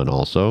say a 1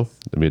 also.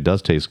 I mean, it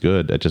does taste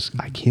good.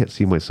 I can't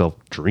see myself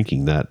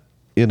drinking that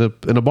in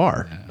a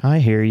bar. I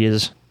hear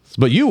yous.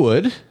 But you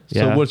would.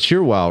 Yeah. So what's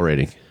your wow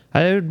rating?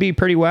 I would be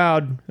pretty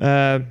wowed.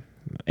 8.5.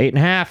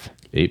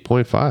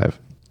 8.5.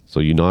 So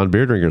you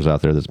non-beer drinkers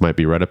out there, this might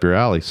be right up your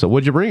alley. So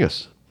what'd you bring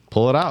us?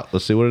 Pull it out.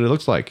 Let's see what it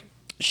looks like.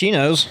 She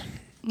knows.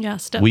 Yeah,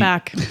 step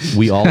back.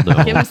 We all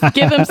know.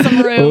 Give him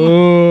some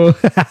room.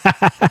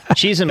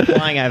 She's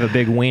implying I have a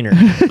big wiener.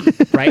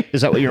 Right?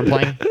 Is that what you're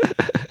implying?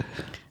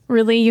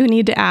 Really, you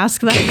need to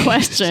ask that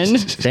question.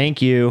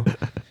 Thank you.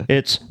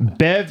 It's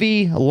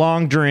Bevy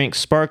Long Drink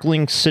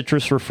Sparkling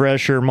Citrus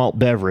Refresher Malt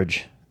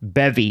Beverage.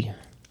 Bevy.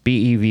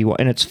 B-E-V-Y.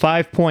 And it's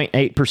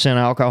 5.8%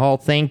 alcohol.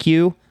 Thank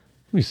you.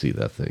 Let me see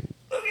that thing.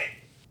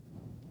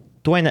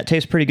 Duane, that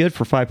tastes pretty good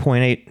for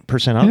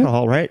 5.8%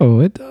 alcohol, right? Oh,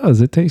 it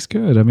does. It tastes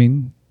good. I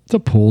mean, it's a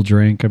pool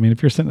drink. I mean,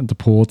 if you're sitting at the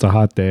pool, it's a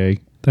hot day.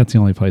 That's the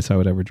only place I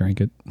would ever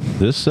drink it.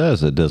 This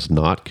says it does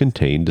not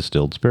contain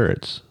distilled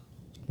spirits.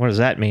 What does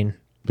that mean?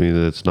 I mean,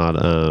 it's not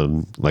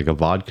like a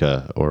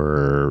vodka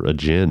or a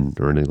gin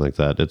or anything like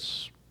that.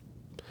 It's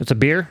a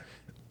beer?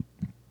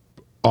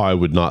 I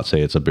would not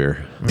say it's a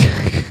beer.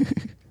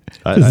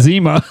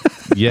 Zima.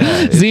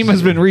 Yeah.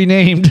 Zima's been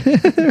renamed.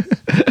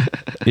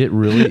 It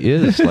really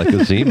is like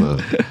a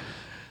Zima.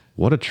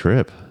 What a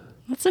trip.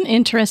 That's an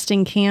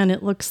interesting can.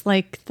 It looks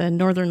like the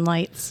Northern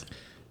Lights.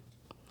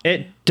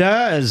 It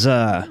does.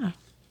 I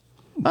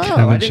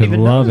Kevin didn't should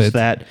even love notice it.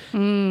 that.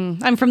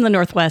 I'm from the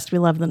Northwest. We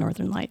love the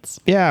Northern Lights.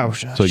 Yeah.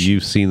 So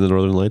you've seen the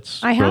Northern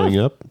Lights I have. growing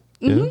up?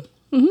 Yeah.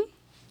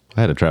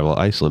 I had to travel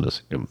to Iceland to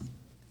see them.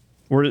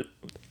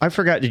 I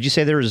forgot. Did you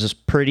say they were as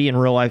pretty in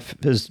real life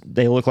as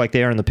they look like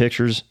they are in the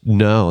pictures?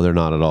 No, they're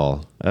not at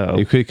all.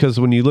 Oh. Because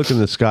when you look in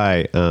the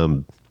sky,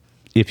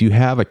 if you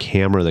have a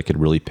camera that could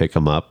really pick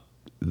them up,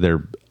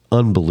 they're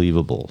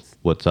unbelievable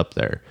what's up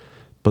there.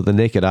 But the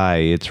naked eye,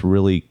 it's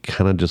really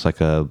kind of just like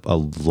a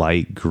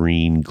light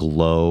green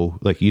glow.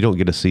 Like you don't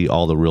get to see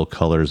all the real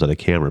colors that a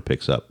camera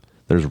picks up.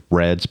 There's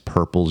reds,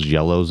 purples,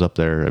 yellows up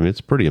there. I mean, it's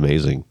pretty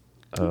amazing.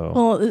 Oh.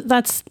 Well,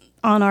 that's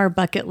on our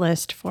bucket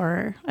list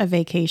for a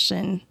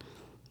vacation.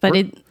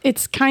 But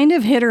it's kind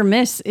of hit or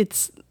miss.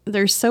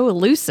 They're so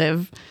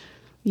elusive.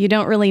 You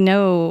don't really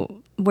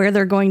know where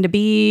they're going to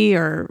be,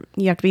 or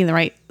you have to be in the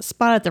right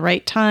spot at the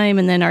right time.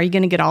 And then are you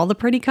going to get all the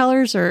pretty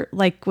colors? Or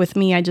like with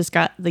me, I just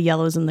got the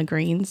yellows and the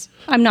greens.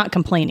 I'm not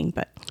complaining,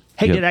 but.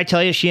 Hey, Yep. did I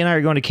tell you she and I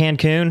are going to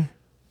Cancun?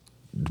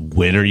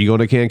 When are you going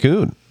to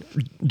Cancun?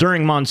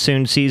 During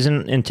monsoon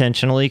season,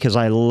 intentionally, because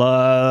I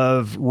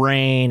love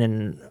rain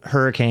and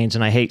hurricanes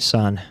and I hate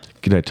sun.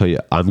 Can I tell you,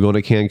 I'm going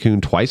to Cancun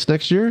twice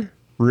next year?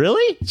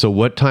 Really? So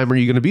what time are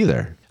you going to be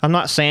there? I'm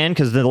not saying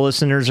because the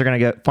listeners are going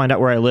to find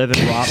out where I live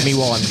and rob me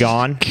while I'm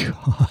gone.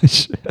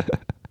 Gosh.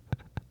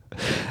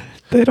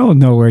 They don't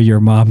know where your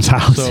mom's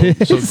house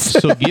is.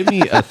 So give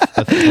me a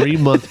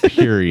 3-month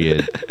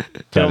period.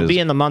 It'll be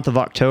in the month of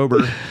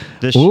October,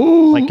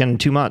 Ooh. like in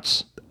 2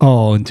 months.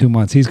 Oh, in 2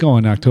 months. He's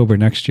going October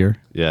next year.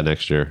 Yeah,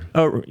 next year.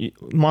 Oh,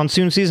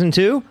 monsoon season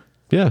 2?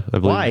 Yeah, I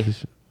believe. Why?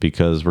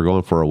 Because we're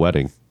going for a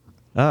wedding.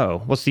 Oh,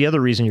 what's the other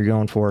reason you're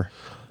going for?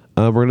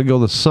 We're going to go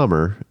in the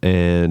summer,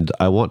 and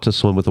I want to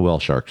swim with the whale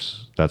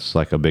sharks. That's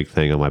like a big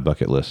thing on my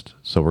bucket list.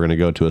 So we're going to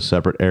go to a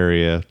separate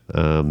area.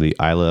 The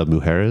Isla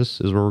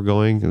Mujeres is where we're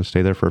going. Going to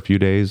stay there for a few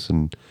days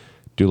and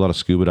do a lot of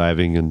scuba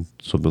diving and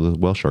swim with the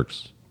whale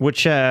sharks.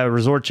 Which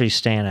resort are you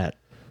staying at?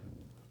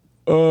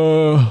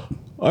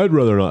 I'd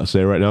rather not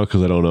say right now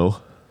because I don't know.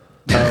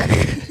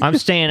 I'm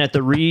staying at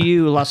the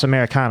Rio Las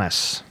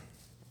Americanas.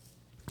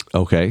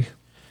 Okay.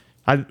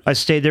 I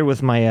stayed there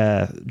with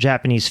my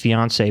Japanese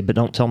fiance, but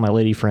don't tell my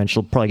lady friend.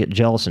 She'll probably get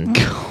jealous. And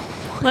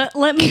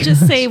Let me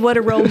just say what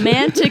a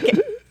romantic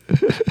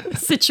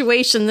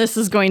situation this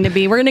is going to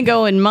be. We're going to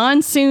go in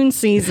monsoon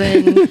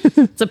season.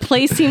 It's a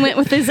place he went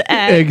with his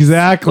ex.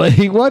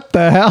 Exactly. What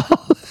the hell?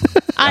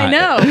 I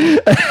know.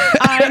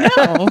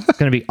 it's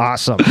going to be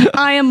awesome.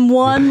 I am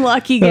one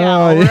lucky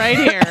gal right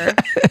here.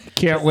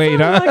 Can't wait,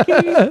 huh?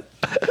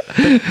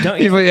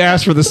 Don't you? If we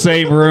ask for the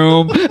same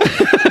room.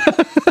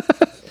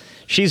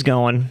 She's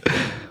going.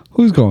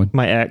 Who's going?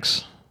 My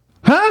ex.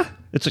 Huh?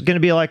 It's going to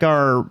be like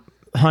our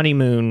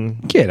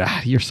honeymoon. Get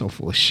out. You're so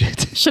full of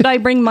shit. Should I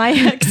bring my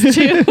ex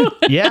too?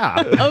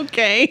 Yeah.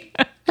 Okay.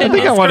 I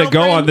think I want to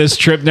go on this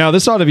trip now.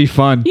 This ought to be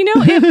fun. You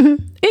know,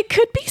 it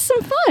could be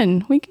some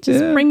fun. We could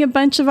just bring a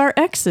bunch of our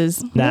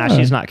exes. Nah,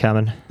 she's not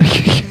coming.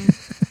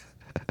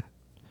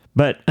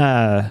 But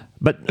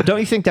don't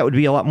you think that would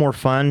be a lot more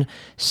fun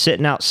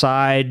sitting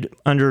outside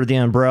under the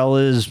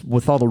umbrellas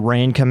with all the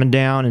rain coming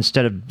down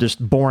instead of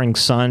just boring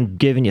sun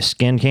giving you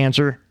skin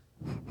cancer?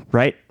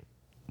 Right?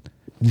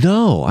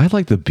 No, I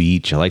like the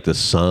beach. I like the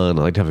sun.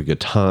 I like to have a good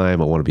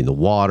time. I want to be in the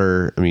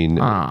water. I mean,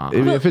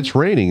 if it's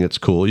raining, it's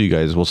cool. You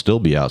guys will still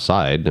be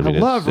outside. I mean, I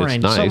love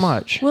rain it's so nice.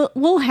 much.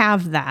 We'll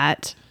have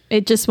that.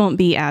 It just won't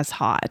be as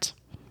hot.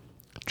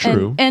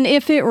 True. And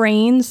if it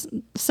rains,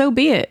 so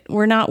be it.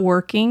 We're not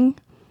working.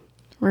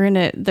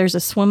 There's a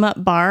swim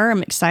up bar.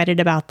 I'm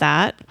excited about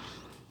that.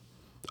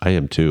 I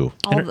am too.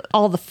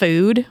 All the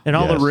food. And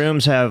all the Yes.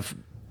 rooms have,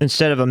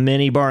 instead of a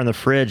mini bar in the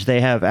fridge, they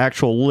have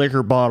actual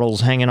liquor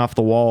bottles hanging off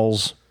the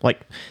walls.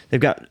 Like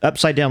they've got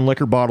upside down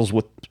liquor bottles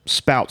with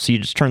spouts. So you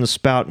just turn the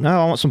spout.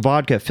 No, I want some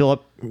vodka. Fill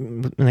up.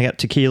 And they got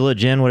tequila,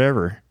 gin,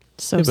 whatever.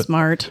 So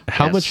smart.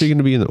 How much are you going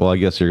to be in the, well, I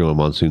guess you're going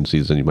monsoon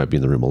season. You might be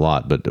in the room a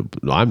lot, but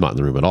I'm not in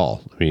the room at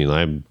all. I mean,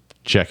 I'm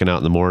checking out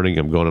in the morning.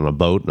 I'm going on a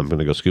boat and I'm going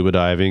to go scuba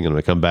diving and I'm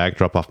going to come back,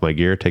 drop off my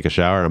gear, take a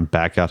shower. I'm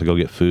back out to go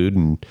get food.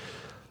 And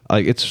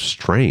it's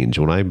strange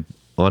when I'm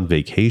on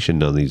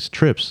vacation on these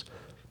trips.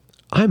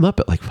 I'm up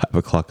at like 5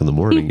 o'clock in the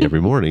morning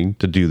every morning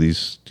to do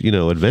these,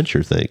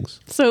 adventure things.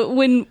 So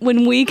when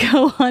we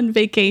go on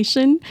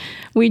vacation,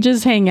 we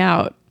just hang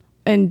out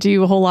and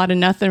do a whole lot of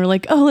nothing. We're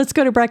like, oh, let's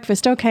go to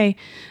breakfast. Okay,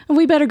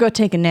 we better go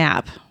take a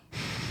nap.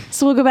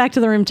 So we'll go back to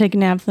the room, take a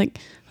nap. Like,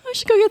 I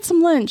should go get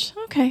some lunch.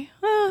 Okay,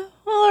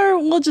 or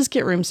we'll just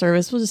get room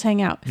service. We'll just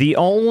hang out. The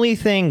only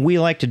thing we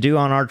like to do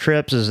on our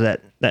trips is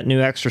that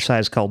new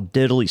exercise called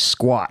diddly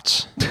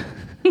squats.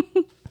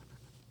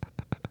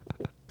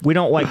 We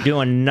don't like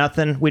doing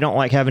nothing. We don't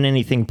like having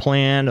anything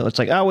planned. It's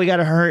like, oh, we got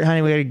to hurry,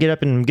 honey. We got to get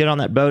up and get on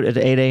that boat at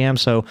 8 a.m.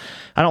 So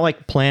I don't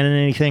like planning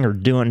anything or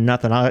doing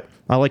nothing. I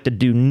like to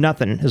do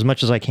nothing as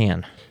much as I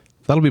can.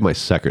 That'll be my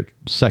second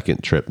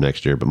trip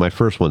next year, but my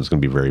first one's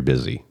going to be very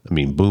busy. I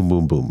mean, boom,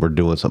 boom, boom. We're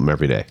doing something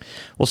every day.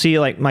 Well, see,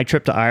 like my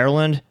trip to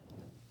Ireland,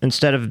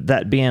 instead of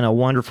that being a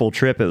wonderful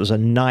trip, it was a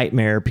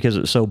nightmare because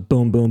it was so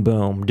boom, boom,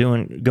 boom,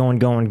 going,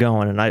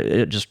 and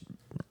it just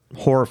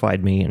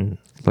horrified me. And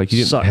like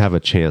you didn't have a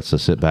chance to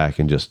sit back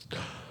and just,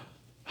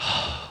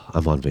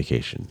 I'm on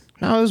vacation.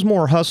 No, it was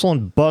more hustle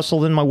and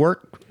bustle than my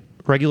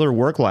regular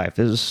work life.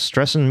 It was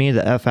stressing me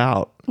the F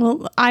out.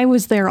 Well, I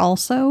was there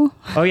also.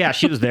 Oh, yeah,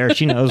 she was there.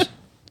 She knows.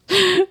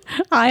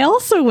 I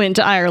also went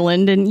to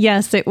Ireland, and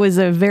yes, it was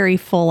a very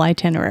full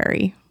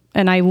itinerary.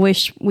 And I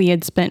wish we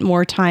had spent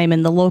more time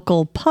in the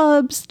local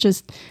pubs,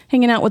 just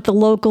hanging out with the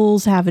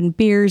locals, having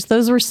beers.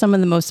 Those were some of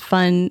the most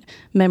fun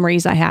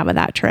memories I have of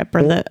that trip.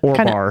 Or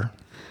bar.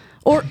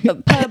 Or a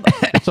pub.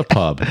 It's a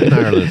pub. In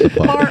Ireland, it's a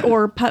pub. Bar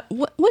or pub.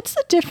 What's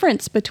the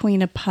difference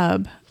between a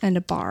pub and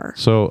a bar?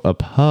 So a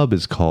pub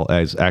is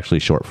actually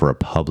short for a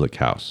public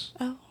house.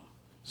 Oh.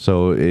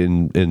 So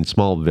in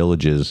small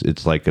villages,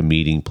 it's like a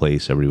meeting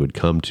place everybody would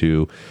come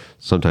to.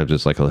 Sometimes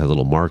it's like a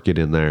little market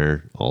in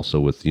there, also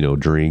with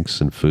drinks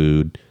and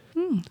food.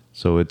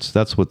 So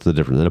that's what the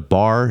difference. And a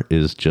bar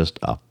is just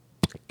a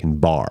fucking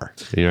bar.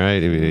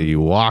 Right? I mean,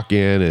 you walk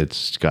in,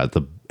 it's got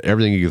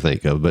everything you can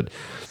think of, but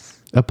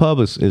a pub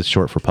is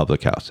short for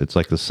public house. It's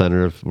like the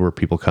center of where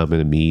people come in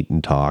and meet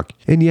and talk.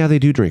 And yeah, they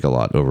do drink a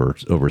lot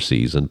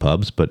overseas in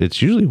pubs, but it's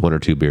usually 1 or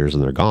 2 beers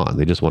and they're gone.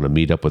 They just want to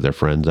meet up with their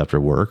friends after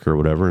work or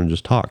whatever and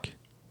just talk.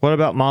 What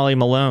about Molly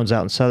Malone's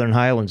out in Southern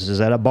Highlands? Is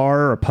that a bar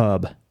or a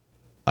pub?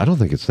 I don't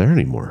think it's there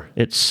anymore.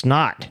 It's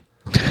not.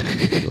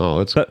 Oh,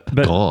 it's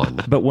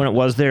gone. But when it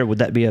was there, would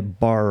that be a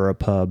bar or a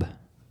pub?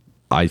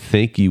 I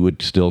think you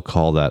would still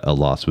call that a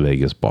Las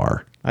Vegas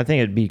bar. I think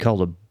it'd be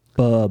called a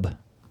bub.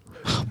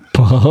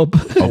 Pub?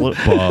 A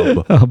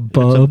pub. A It's a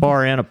pub?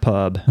 bar and a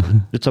pub.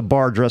 It's a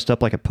bar dressed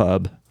up like a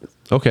pub.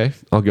 Okay,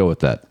 I'll go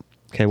with that.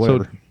 Okay,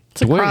 whatever.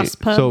 It's a cross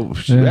pub.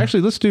 So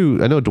actually, let's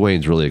do. I know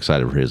Duane's really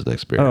excited for his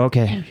next beer. Oh,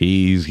 okay.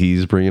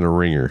 He's bringing a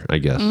ringer, I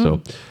guess.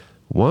 So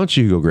why don't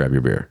you go grab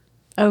your beer?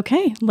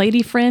 Okay,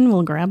 lady friend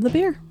will grab the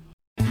beer.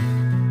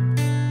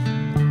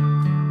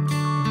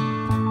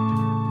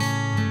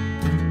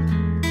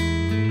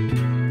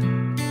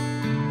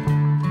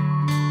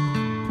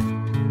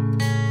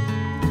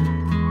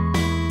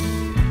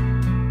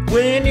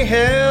 When you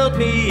held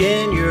me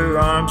in your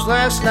arms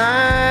last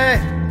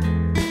night,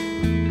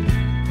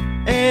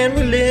 and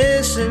we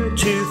listened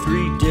to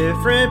 3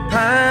 different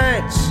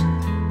pints.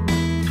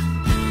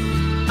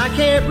 I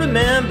can't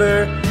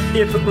remember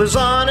if it was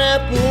on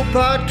Apple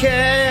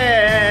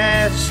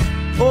Podcasts,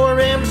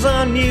 or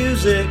Amazon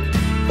Music,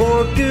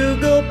 or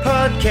Google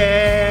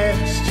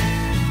Podcasts,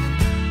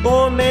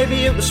 or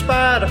maybe it was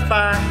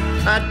Spotify.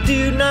 I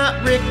do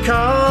not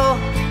recall.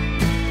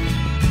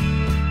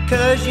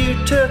 'Cause you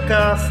took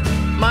off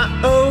my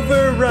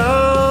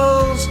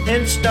overalls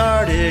and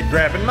started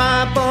grabbing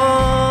my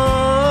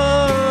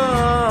balls.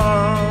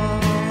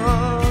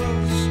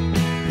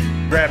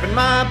 grabbing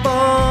my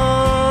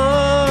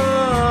balls,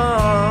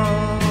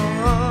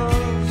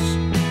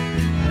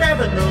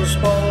 grabbing those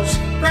balls,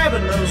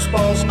 grabbing those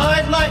balls.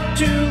 I'd like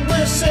to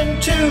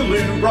listen to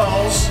Lou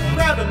Rawls,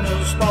 grabbing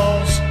those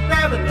balls,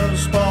 grabbing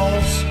those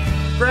balls,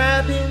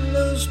 grabbing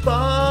those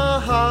balls.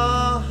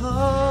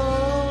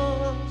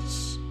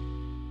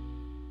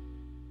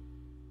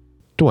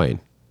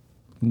 Duane,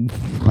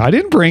 I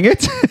didn't bring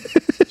it.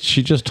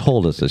 she just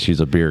told us that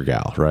she's a beer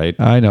gal, right?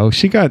 I know.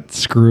 She got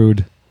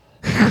screwed.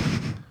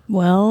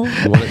 Well,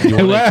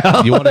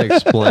 You want to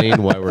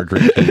explain why we're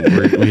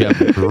drinking? We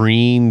have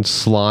green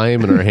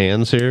slime in our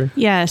hands here.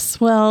 yes.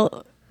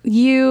 Well,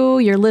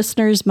 your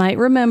listeners might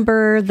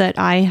remember that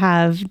I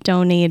have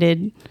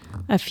donated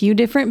a few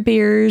different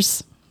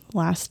beers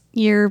last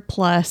year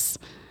plus,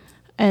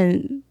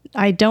 and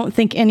I don't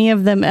think any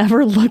of them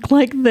ever look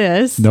like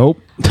this. Nope.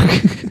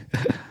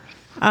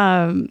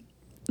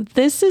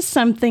 This is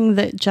something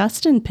that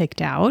Justin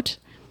picked out.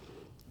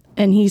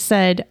 And he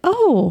said,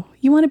 "Oh,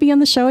 you want to be on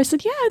the show?" I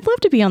said, "Yeah, I'd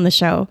love to be on the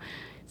show."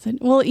 He said,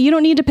 "Well, you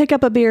don't need to pick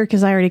up a beer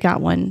because I already got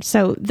one."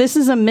 So this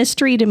is a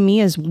mystery to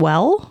me as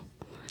well.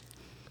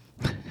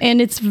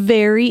 And it's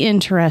very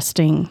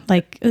interesting.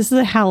 Like, this is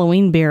a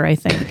Halloween beer, I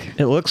think.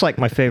 It looks like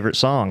my favorite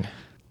song.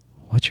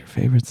 What's your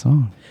favorite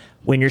song?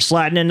 When you're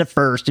sliding into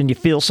first and you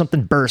feel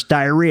something burst,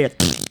 diarrhea.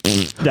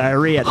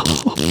 Diarrhea.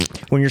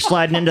 When you're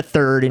sliding into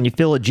third and you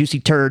feel a juicy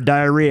turd,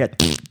 diarrhea.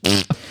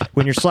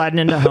 When you're sliding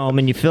into home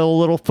and you feel a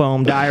little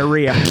foam,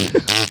 diarrhea.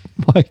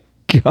 My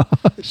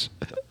gosh.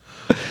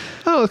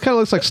 Oh, it kind of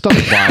looks like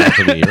stomach bile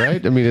to me,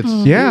 right? I mean, it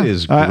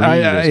is green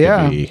as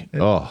yeah. can be.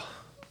 Oh,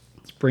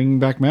 It's bringing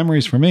back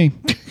memories for me.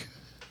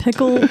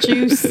 Pickle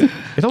juice.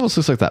 it almost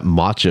looks like that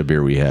matcha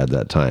beer we had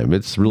that time.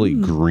 It's really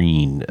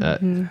green.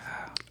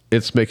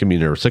 It's making me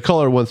nervous. The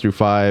color 1 through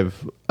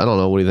 5. I don't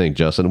know. What do you think,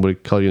 Justin?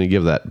 What color are you going to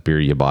give that beer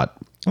you bought?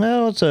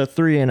 Well, it's a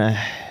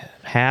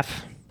 3.5.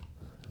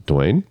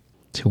 Duane?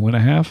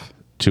 2.5.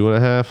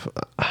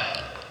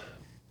 2.5.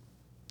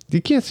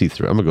 You can't see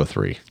through. I'm going to go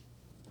 3. What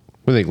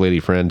do you think, lady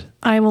friend?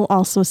 I will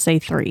also say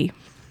 3.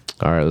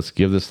 All right, let's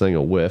give this thing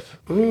a whiff.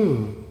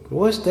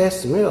 What's that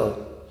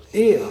smell?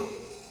 Ew.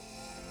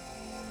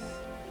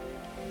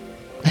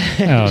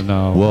 Oh,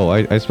 no. Whoa,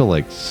 I smell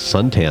like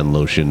suntan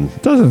lotion.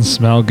 It doesn't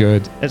smell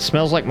good. It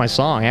smells like my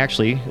song,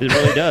 actually. It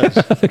really does.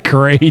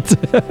 Great.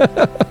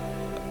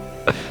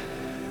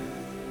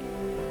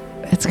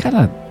 It's got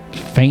a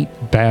faint,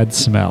 bad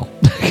smell.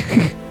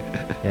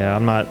 Yeah,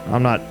 I'm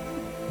not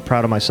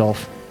proud of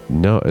myself.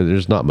 No,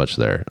 there's not much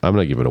there. I'm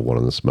going to give it a 1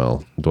 on the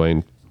smell.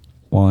 Duane,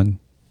 1.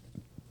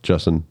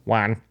 Justin,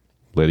 One.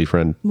 lady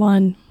friend.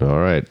 1. All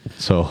right.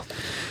 So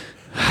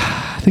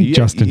I think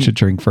Justin should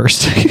drink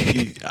first.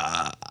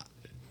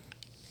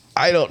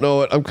 I don't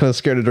know it. I'm kind of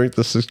scared to drink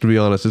this, to be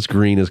honest. It's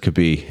green as could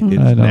be. It's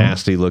I know.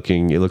 nasty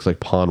looking. It looks like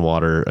pond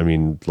water. I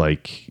mean,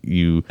 like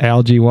you...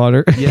 Algae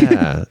water.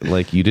 Yeah,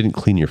 like you didn't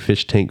clean your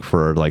fish tank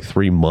for like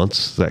 3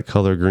 months, that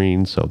color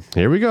green. So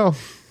here we go.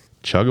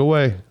 Chug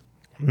away.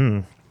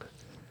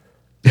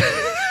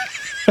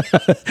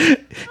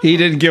 He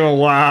didn't give a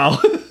wow.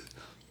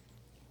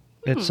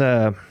 It's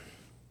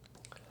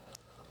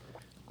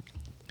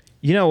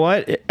you know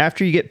what?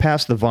 After you get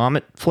past the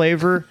vomit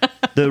flavor,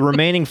 the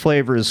remaining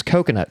flavor is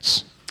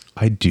coconuts.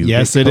 I do.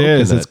 Yes, get it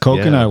is. It's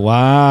coconut. Yeah.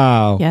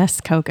 Wow. Yes,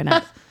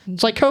 coconut.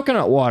 It's like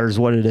coconut water is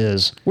what it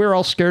is. We're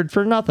all scared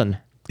for nothing.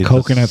 It's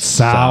Coconut a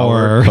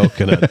sour.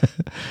 coconut.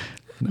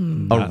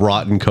 A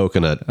rotten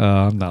coconut.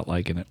 I'm not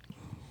liking it.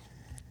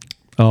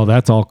 Oh,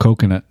 that's all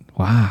coconut.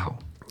 Wow.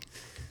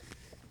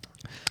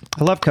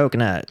 I love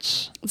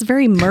coconuts. It's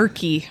very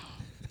murky.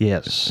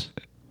 Yes.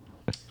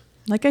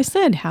 Like I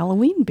said,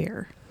 Halloween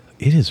beer.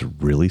 It is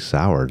really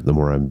sour the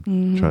more I'm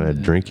trying to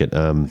drink it.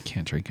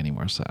 Can't drink any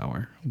more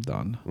sour. I'm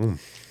done.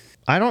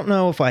 I don't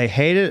know if I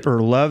hate it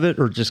or love it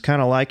or just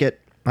kind of like it.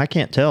 I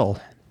can't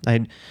tell.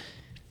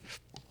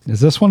 Is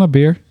this one a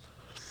beer?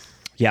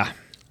 Yeah,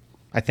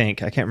 I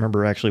think. I can't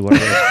remember actually what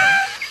it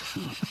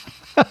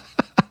is.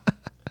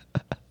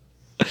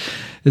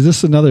 Is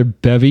this another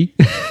bevy?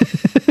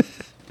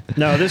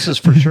 No, this is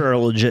for sure a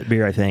legit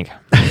beer, I think.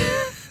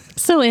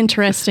 So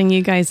interesting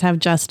you guys have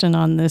Justin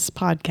on this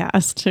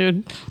podcast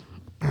to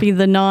be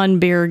the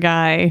non-beer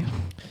guy.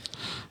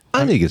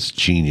 I think it's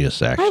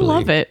genius, actually. I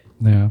love it.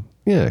 Yeah.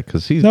 Yeah,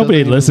 because he's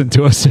Nobody'd listen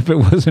to us if it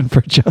wasn't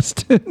for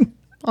Justin.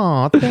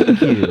 Aw,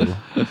 thank you.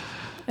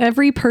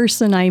 Every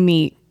person I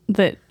meet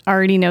that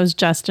already knows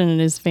Justin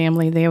and his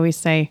family, they always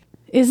say,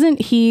 "Isn't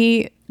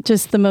he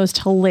just the most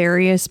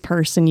hilarious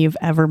person you've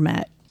ever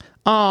met?"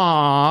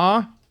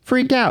 Aw,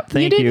 freaked out.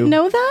 Thank you. You didn't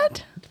know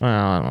that?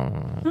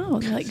 Well, Oh,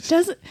 like,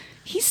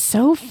 he's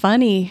so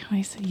funny.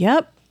 I said,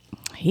 "Yep,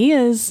 he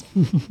is."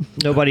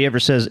 nobody ever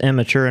says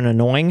immature and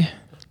annoying.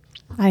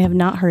 I have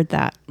not heard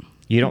that.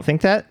 You don't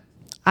think that?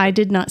 I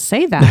did not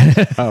say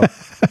that. Oh,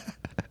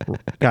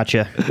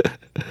 gotcha.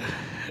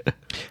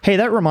 Hey,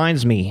 that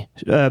reminds me.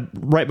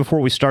 Right before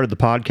we started the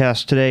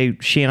podcast today,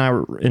 she and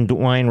I and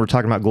Duane were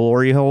talking about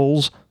glory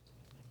holes.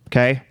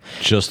 Okay.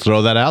 Just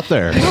throw that out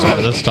there.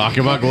 Let's talk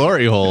about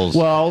glory holes.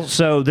 Well,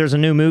 so there's a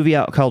new movie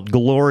out called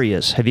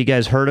Glorious. Have you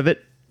guys heard of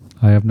it?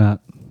 I have not.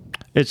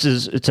 It's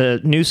a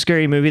new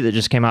scary movie that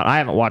just came out. I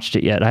haven't watched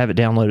it yet. I have it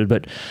downloaded,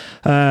 but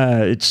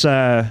it's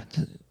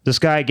this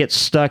guy gets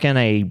stuck in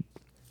a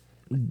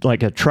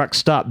truck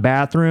stop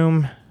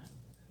bathroom.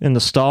 In the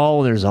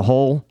stall, there's a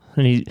hole,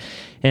 and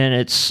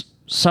it's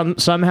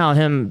somehow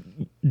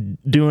him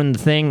doing the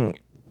thing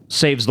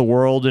saves the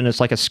world, and it's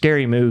like a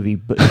scary movie.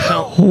 But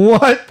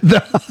What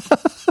the?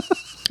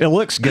 it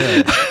looks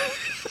good.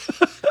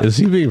 Is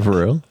he being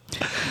for real?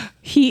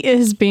 He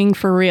is being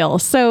for real.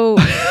 So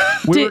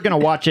We were gonna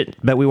watch it,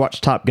 but we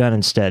watched Top Gun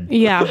instead.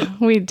 yeah,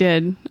 we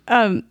did.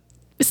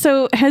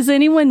 So has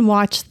anyone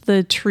watched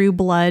the True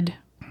Blood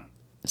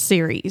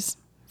series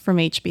from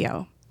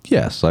HBO?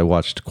 Yes, I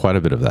watched quite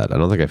a bit of that. I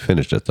don't think I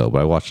finished it, though,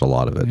 but I watched a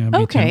lot of it. Yeah, me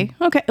Okay.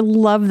 too. Okay. I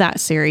love that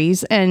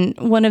series. And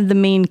one of the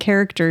main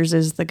characters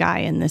is the guy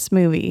in this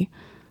movie.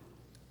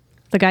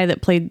 The guy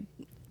that played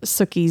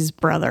Sookie's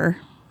brother.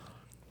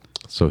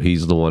 So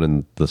he's the one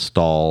in the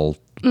stall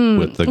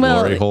with the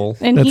glory hole?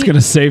 And That's going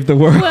to save the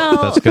world.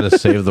 Well, That's going to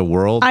save the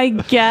world? I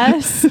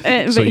guess.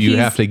 So you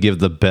have to give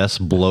the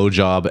best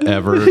blowjob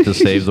ever to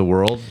save the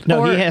world? No,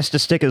 Or- he has to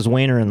stick his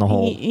wiener in the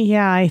hole.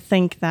 Yeah, I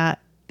think that.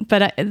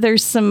 But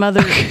there's some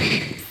other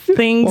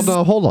things Well,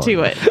 no, hold on.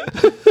 to it.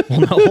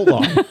 Well, no, hold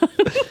on.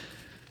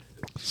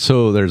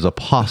 So there's a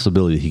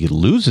possibility he could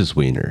lose his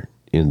wiener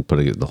in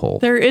putting it in the hole.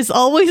 There is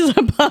always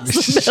a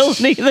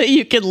possibility that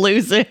you could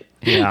lose it.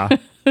 Yeah,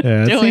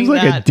 Yeah, it doing seems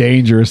like a that.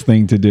 dangerous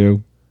thing to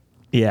do.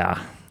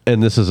 yeah.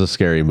 And this is a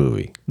scary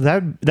movie.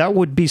 That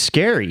would be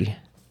scary.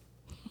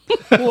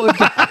 Well, it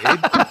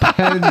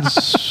depends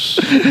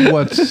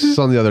what's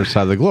on the other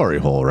side of the glory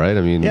hole, right?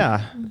 I mean,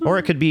 Yeah, or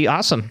it could be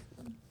awesome.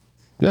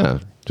 yeah,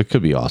 it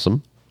could be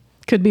awesome.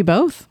 Could be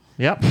both.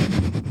 Yep.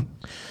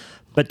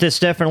 But this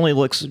definitely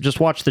looks. Just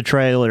watch the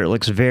trailer. It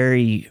looks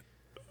very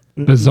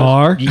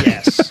Bizarre.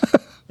 yes.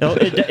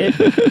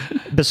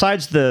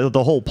 Besides the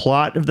whole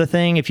plot of the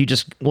thing, if you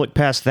just look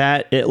past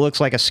that, it looks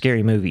like a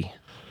scary movie.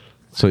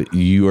 So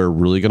you are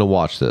really going to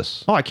watch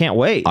this? Oh, I can't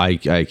wait. I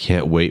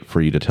can't wait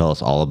for you to tell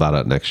us all about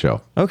it next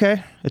show.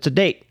 Okay, it's a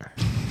date.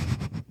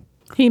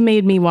 He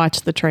made me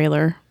watch the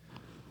trailer.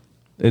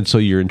 And so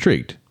you're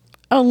intrigued.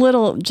 A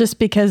little, just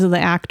because of the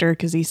actor,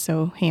 because he's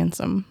so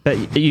handsome.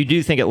 But you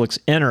do think it looks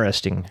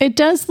interesting. It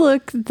does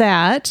look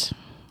that,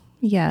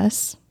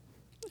 yes.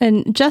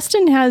 And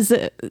Justin has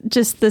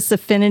just this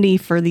affinity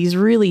for these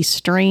really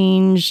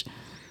strange,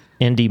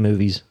 Indie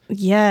movies.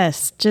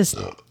 yes, just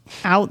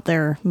out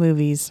there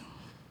movies.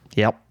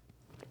 Yep.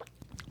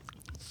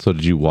 So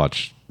did you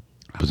watch,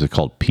 was it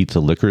called Pizza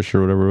Licorice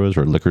or whatever it was,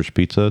 or Licorice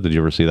Pizza? Did you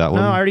ever see that one?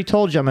 No, I already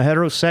told you I'm a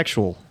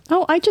heterosexual.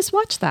 Oh, I just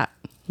watched that.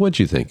 What'd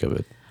you think of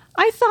it?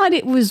 I thought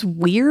it was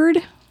weird,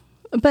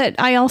 but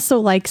I also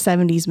like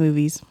 70s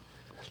movies.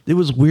 It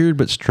was weird,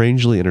 but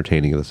strangely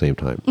entertaining at the same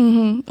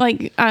time.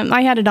 Like,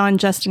 I had it on,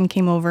 Justin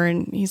came over,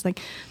 and he's like,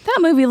 that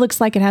movie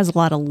looks like it has a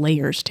lot of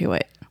layers to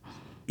it.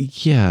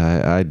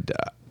 Yeah,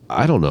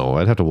 I don't know.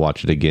 I'd have to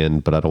watch it again,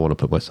 but I don't want to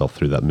put myself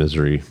through that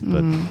misery.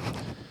 But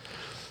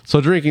so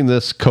drinking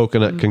this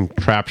coconut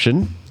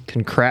concoction.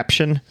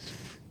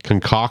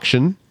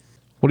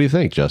 What do you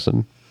think,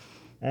 Justin?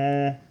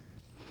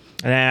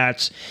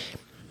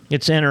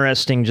 It's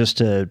interesting just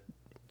to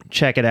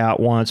check it out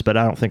once, but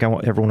I don't think I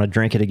ever want to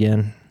drink it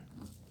again.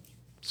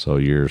 So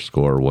your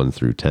score 1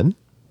 through 10?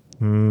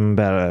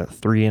 About a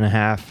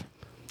 3.5,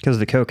 because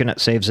the coconut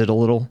saves it a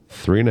little.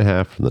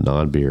 3.5 from the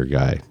non-beer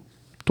guy.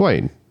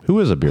 Duane, who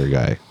is a beer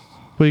guy?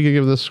 What are you gonna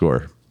give this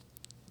score?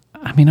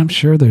 I mean, I'm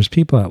sure there's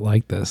people that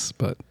like this,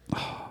 but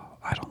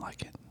I don't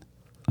like it.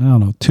 I don't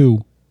know.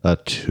 2. A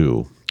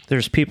 2.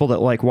 There's people that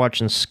like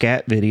watching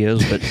scat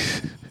videos,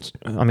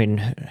 but I mean,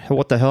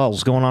 what the hell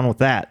is going on with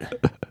that?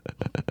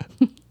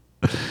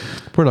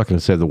 We're not gonna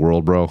save the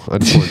world, bro. I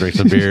just want to drink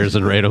some beers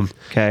and rate them.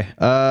 Okay.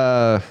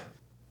 I'm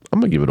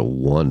gonna give it a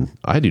 1.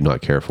 I do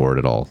not care for it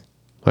at all.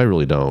 I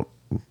really don't.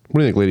 What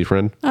do you think, lady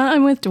friend?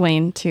 I'm with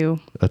Duane, too.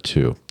 A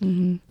 2.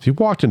 If you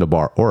walked into a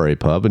bar or a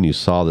pub and you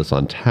saw this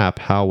on tap,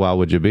 how wow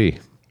would you be?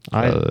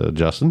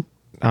 Justin?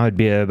 I would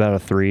be about a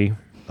 3.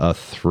 A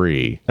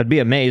 3. I'd be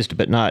amazed,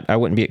 but I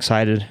wouldn't be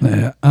excited.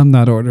 Yeah, I'm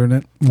not ordering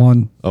it.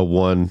 1. A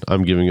 1.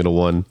 I'm giving it a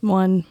 1.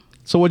 1.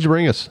 So what'd you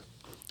bring us?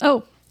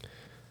 Oh,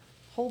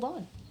 hold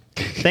on.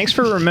 Thanks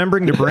for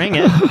remembering to bring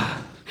it.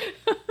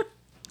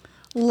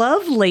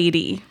 Love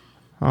Lady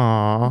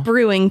Aww.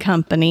 Brewing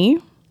Company,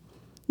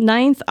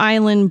 Ninth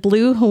Island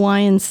Blue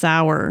Hawaiian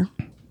Sour.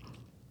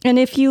 And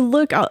if you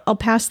look, I'll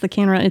pass the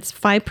can around. It's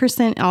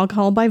 5%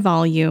 alcohol by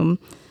volume.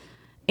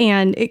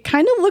 And it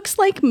kind of looks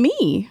like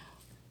me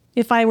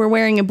if I were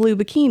wearing a blue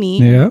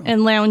bikini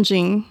and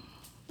lounging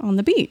on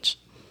the beach.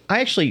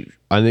 I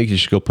think you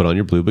should go put on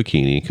your blue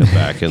bikini, come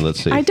back, and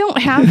let's see. I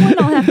don't have one.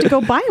 I'll have to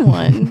go buy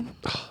one.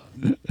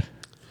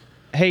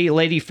 Hey,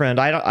 lady friend,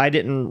 I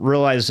didn't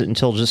realize it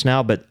until just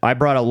now, but I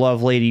brought a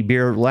Love Lady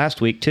beer last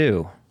week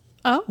too.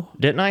 Oh.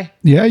 Didn't I?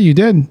 Yeah, you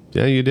did.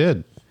 Yeah, you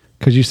did.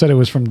 Because you said it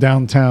was from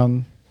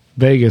downtown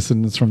Vegas,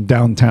 and it's from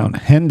downtown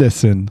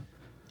Henderson.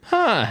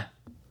 Huh.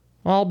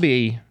 I'll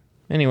be.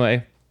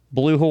 Anyway,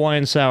 Blue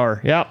Hawaiian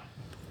Sour. Yep.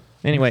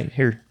 Anyway,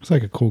 here. It's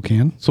like a cool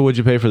can. So what'd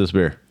you pay for this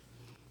beer?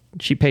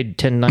 She paid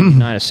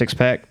 $10.99 a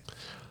 6-pack.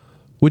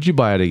 Would you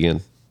buy it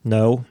again?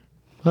 No.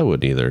 I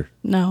wouldn't either.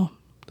 No.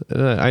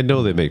 I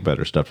know they make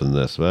better stuff than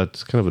this. But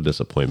that's kind of a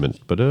disappointment.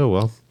 But oh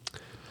well.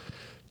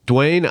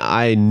 Duane,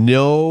 I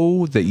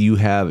know that you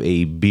have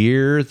a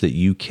beer that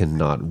you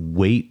cannot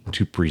wait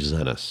to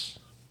present us.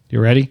 You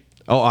ready?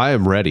 Oh, I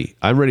am ready.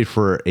 I'm ready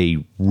for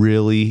a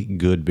really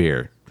good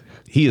beer.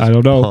 He is I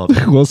don't know.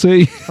 pumped. We'll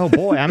see. Oh,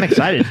 boy. I'm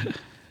excited.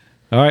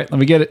 All right, let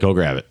me get it. Go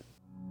grab it.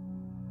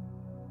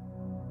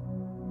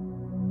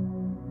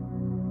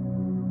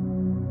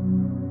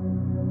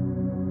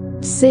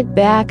 Sit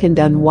back and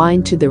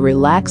unwind to the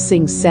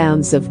relaxing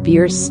sounds of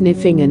beer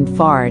sniffing and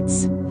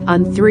farts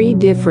on 3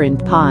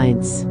 Different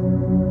Pints.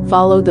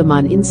 Follow them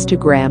on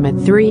Instagram at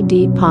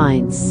 3D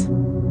Pints.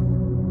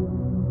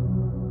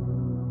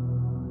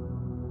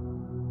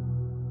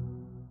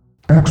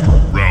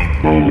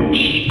 Round moments.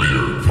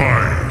 Beer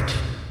fight.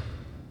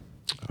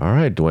 All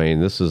right, Duane,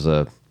 this is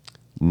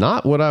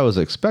not what I was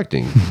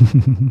expecting.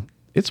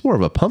 It's more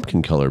of a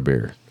pumpkin color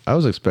beer. I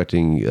was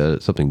expecting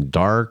something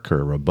dark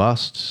or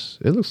robust.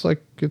 It looks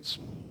like it's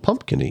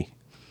pumpkin-y.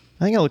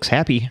 I think it looks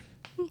happy.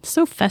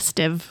 So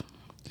festive.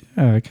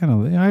 Yeah,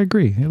 I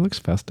agree. It looks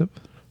festive.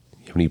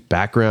 You have any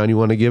background you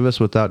want to give us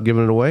without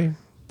giving it away?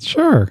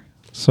 Sure.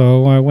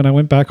 So when I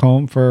went back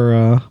home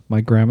for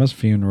my grandma's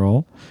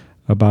funeral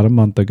about a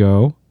month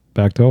ago,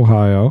 back to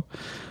Ohio,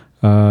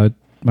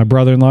 my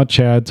brother-in-law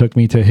Chad took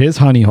me to his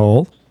honey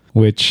hole,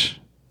 which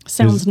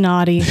Sounds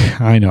naughty.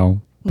 I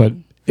know, but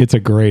it's a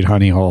great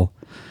honey hole.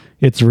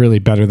 It's really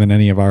better than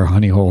any of our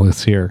honey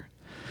holes here.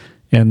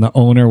 And the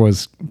owner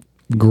was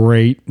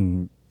great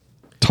and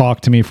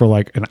talked to me for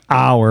like an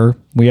hour.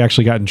 We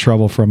actually got in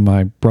trouble from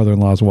my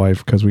brother-in-law's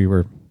wife because we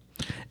were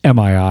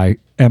MIA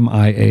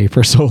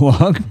for so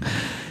long.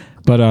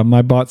 But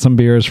I bought some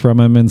beers from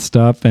him and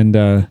stuff. And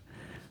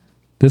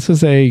this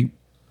is a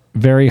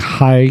very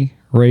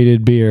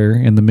high-rated beer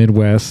in the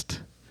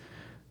Midwest.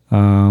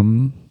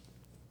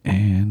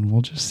 And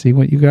we'll just see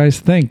what you guys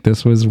think.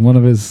 This was one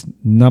of his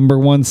number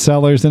one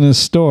sellers in his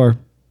store.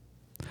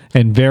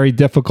 And very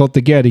difficult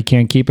to get. He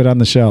can't keep it on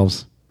the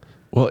shelves.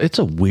 Well, it's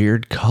a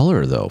weird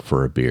color, though,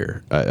 for a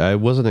beer. I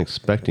wasn't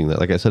expecting that.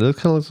 Like I said, it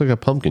kind of looks like a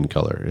pumpkin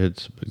color.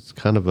 It's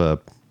kind of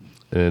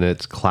and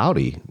it's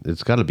cloudy.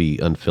 It's got to be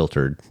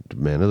unfiltered,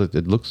 man.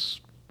 It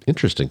looks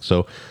interesting.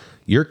 So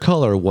your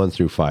color 1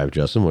 through 5,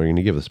 Justin, what are you going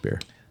to give this beer?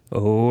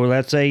 Oh,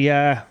 that's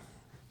a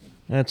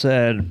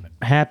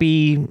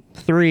happy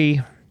 3.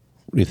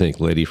 What do you think,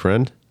 lady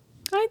friend?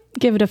 I'd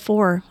give it a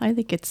 4. I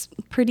think it's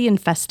pretty and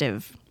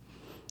festive.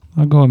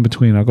 I'll go in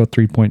between. I'll go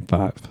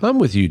 3.5. I'm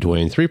with you,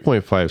 Duane.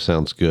 3.5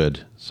 sounds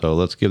good. So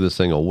let's give this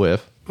thing a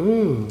whiff.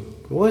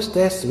 What's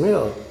that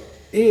smell?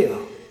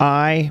 Ew.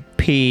 I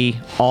pee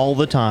all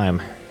the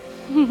time.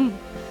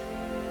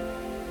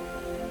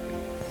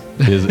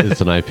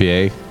 It's an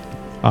IPA?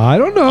 I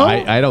don't know.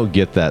 I don't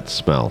get that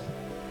smell.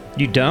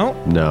 You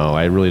don't? No,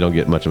 I really don't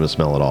get much of a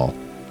smell at all.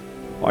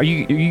 Are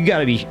you got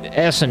to be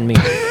S-ing me.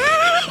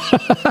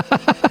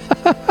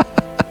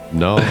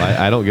 No,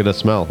 I don't get a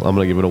smell. I'm going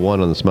to give it a 1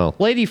 on the smell.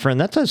 Lady friend,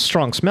 that's a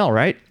strong smell,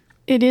 right?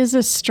 It is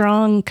a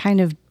strong kind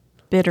of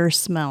bitter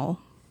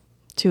smell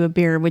to a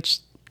beer, which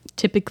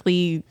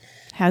typically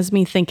has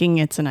me thinking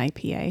it's an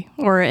IPA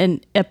or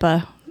an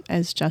IPA,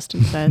 as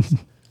Justin says.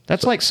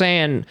 That's like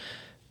saying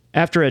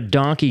after a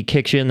donkey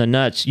kicks you in the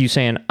nuts, you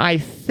saying, I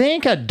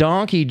think a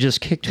donkey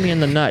just kicked me in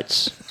the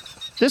nuts.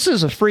 This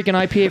is a freaking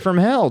IPA from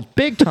hell.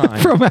 Big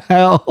time. From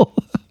hell.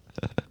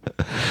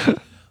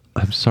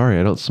 I'm sorry,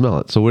 I don't smell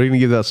it. So what are you going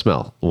to give that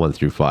smell? 1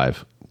 through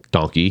 5.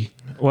 Donkey.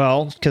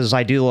 Well, because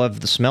I do love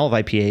the smell of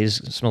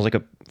IPAs. It smells like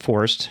a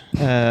forest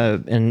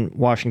in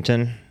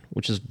Washington,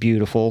 which is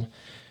beautiful.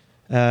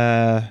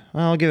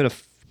 I'll give it a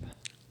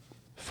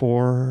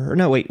 4.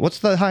 No, wait. What's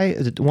the high?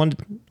 Is it 1 to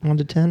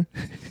 10?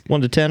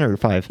 1 to 10 or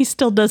 5? He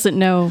still doesn't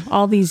know.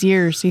 All these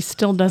years, he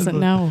still doesn't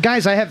know.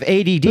 Guys, I have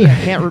ADD. I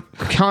can't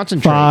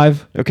concentrate.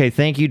 5. Okay,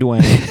 thank you,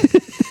 Duane.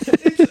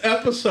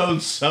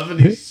 Episode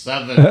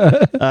 77.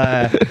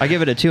 I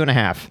give it a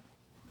 2.5.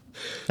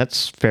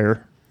 That's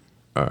fair.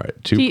 All right,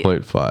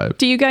 2.5.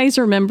 Do you guys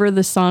remember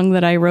the song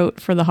that I wrote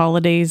for the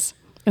holidays?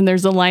 And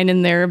there's a line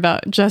in there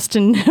about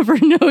Justin never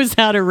knows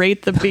how to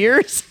rate the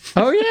beers.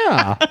 Oh,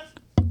 yeah.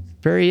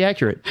 Very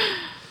accurate.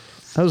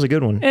 That was a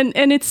good one.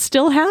 And it's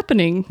still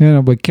happening. Yeah,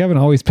 no, but Kevin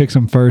always picks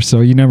them first,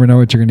 so you never know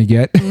what you're going to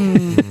get.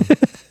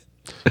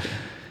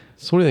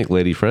 So what do you think,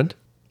 lady friend?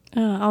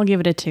 I'll give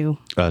it a 2.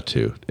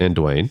 2. And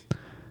Duane?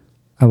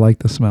 I like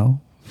the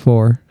smell.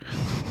 4.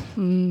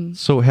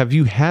 So have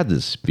you had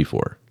this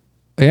before?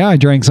 Yeah, I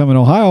drank some in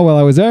Ohio while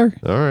I was there.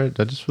 All right.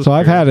 I just was So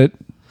I've had it.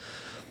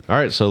 All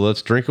right, so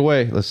let's drink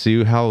away. Let's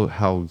see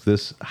how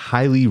this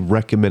highly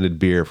recommended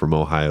beer from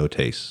Ohio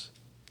tastes.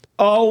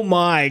 Oh,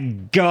 my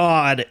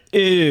God.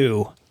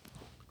 Ew.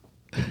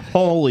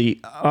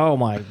 Oh,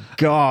 my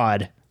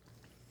God.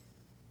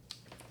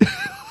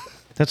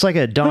 That's like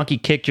a donkey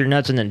kicked your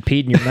nuts and then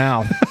peed in your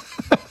mouth.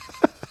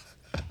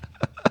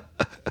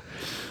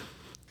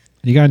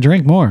 You got to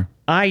drink more.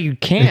 You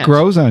can't. It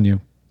grows on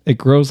you. It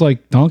grows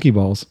like donkey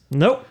balls.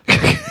 Nope.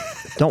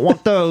 Don't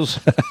want those.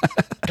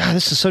 God,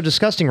 this is so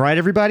disgusting, right,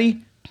 everybody?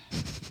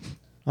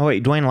 Oh,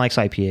 wait. Duane likes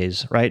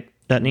IPAs, right?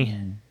 Doesn't he?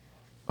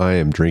 I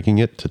am drinking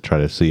it to try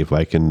to see if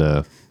I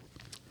can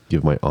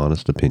give my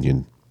honest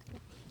opinion.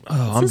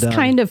 Oh, I'm This is done.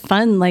 kind of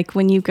fun, like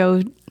when you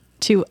go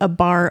to a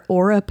bar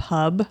or a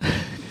pub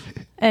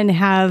and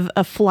have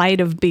a flight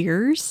of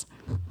beers.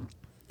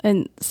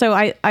 And so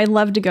I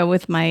love to go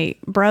with my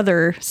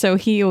brother. So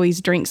he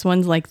always drinks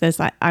ones like this.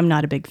 I'm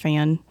not a big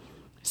fan.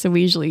 So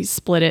we usually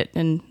split it,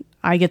 and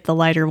I get the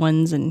lighter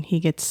ones and he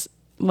gets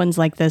ones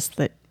like this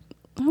that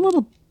are a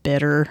little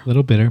bitter. A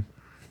little bitter.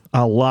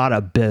 A lot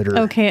of bitter.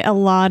 Okay, a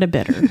lot of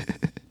bitter.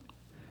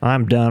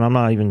 I'm done. I'm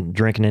not even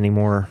drinking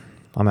anymore.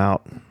 I'm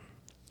out.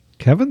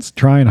 Kevin's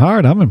trying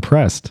hard. I'm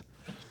impressed.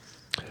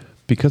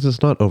 Because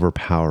it's not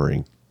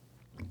overpowering.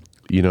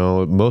 You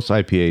know, most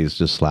IPAs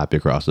just slap you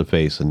across the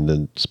face and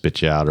then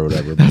spit you out or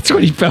whatever. That's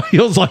what he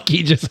feels like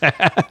he just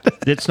had.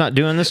 It's not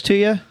doing this to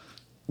you?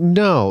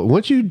 No,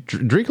 once you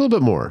drink a little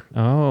bit more.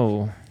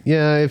 Oh.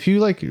 Yeah, if you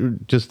like,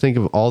 just think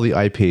of all the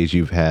IPAs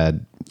you've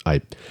had.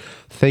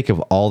 Think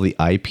of all the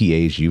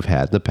IPAs you've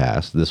had in the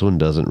past. This one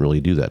doesn't really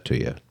do that to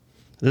you.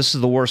 This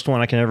is the worst one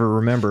I can ever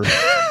remember.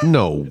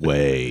 No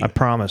way. I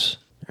promise.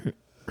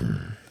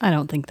 I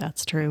don't think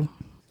that's true.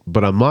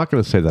 But I'm not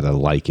going to say that I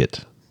like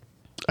it.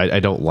 I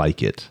don't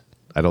like it.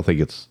 I don't think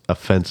it's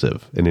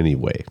offensive in any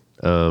way.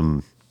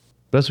 But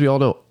as we all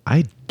know,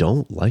 I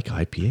don't like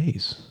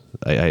IPAs.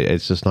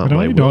 It's just not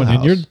my wheelhouse.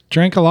 And you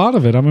drank a lot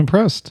of it. I'm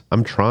impressed.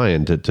 I'm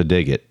trying to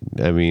dig it.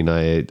 I mean,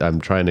 I'm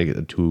trying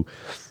to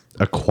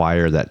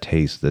acquire that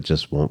taste that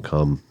just won't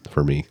come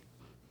for me.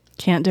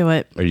 Can't do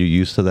it. Are you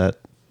used to that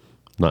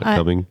not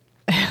coming?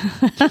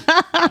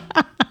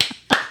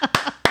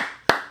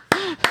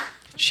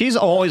 She's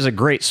always a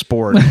great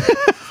sport.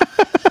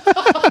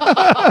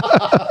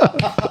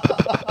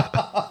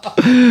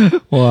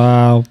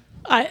 Wow.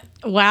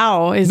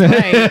 Wow is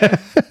right.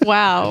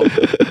 Wow.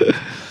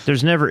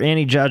 There's never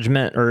any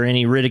judgment or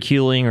any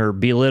ridiculing or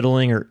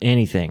belittling or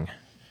anything.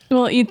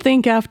 Well, you'd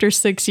think after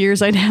 6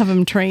 years I'd have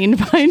him trained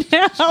by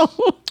now.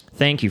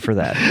 Thank you for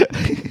that.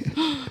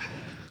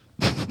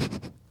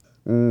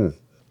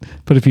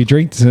 But if you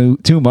drink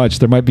too much,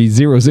 there might be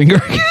zero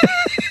zinger.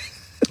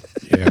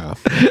 Yeah.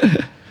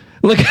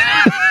 Look.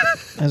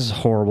 This is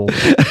horrible.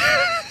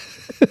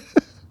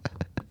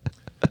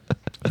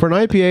 For an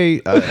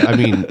IPA, I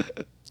mean,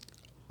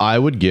 I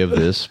would give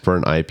this for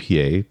an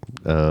IPA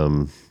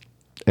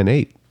an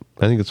 8.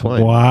 I think it's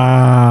fine.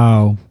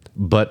 Wow.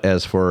 But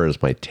as far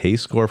as my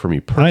taste score for me I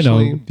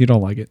personally, know you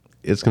don't like it.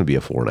 it's going to be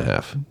a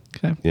 4.5.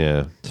 Okay.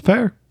 Yeah. It's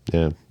fair.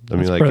 Yeah. I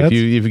mean, That's like fair. if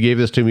you gave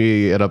this to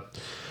me at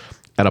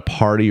a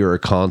party or a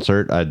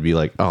concert, I'd be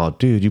like, oh,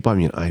 dude, you bought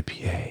me an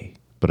IPA.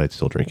 But I'd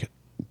still drink it,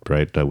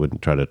 right? I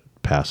wouldn't try to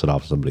pass it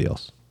off to somebody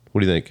else.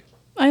 What do you think?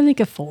 I think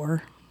a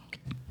 4.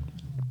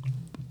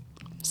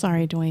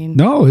 Sorry, Duane.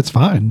 No, it's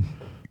fine.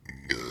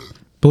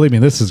 Believe me,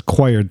 this is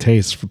acquired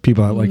taste for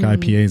people that like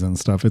IPAs and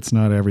stuff. It's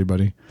not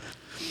everybody.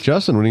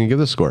 Justin, what are you going to give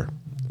this score?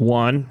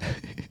 1.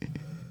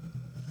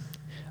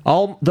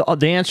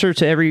 The answer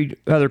to every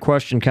other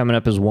question coming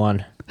up is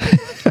 1.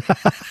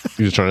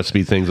 You're just trying to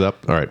speed things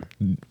up? All right.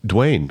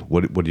 Duane,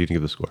 what do you think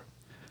of the score?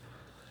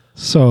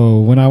 So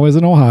when I was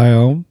in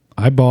Ohio,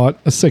 I bought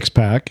a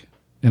 6-pack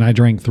and I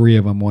drank 3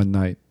 of them one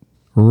night.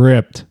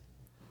 Ripped.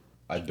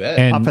 I bet.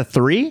 And Off a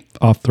 3?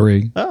 off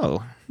 3.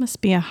 Oh.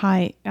 Must be a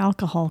high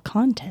alcohol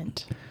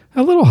content.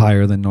 A little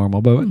higher than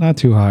normal, but not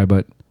too high.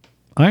 But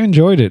I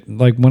enjoyed it.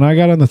 Like when I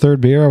got on the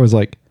 3rd beer, I was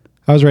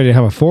ready to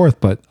have a 4th,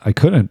 but I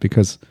couldn't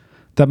because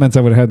that meant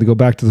I would have had to go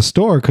back to the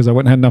store because I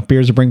wouldn't have enough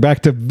beers to bring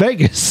back to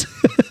Vegas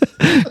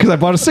because I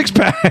bought a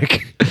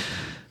 6-pack.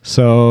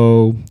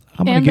 So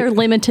And they're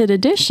limited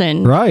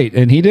edition. Right.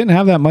 And he didn't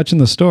have that much in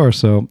the store.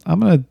 So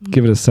I'm going to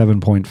give it a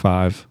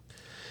 7.5.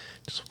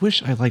 Just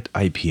wish I liked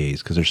IPAs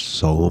because there's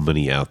so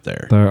many out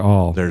there.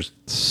 There's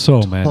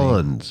so many.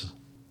 Tons.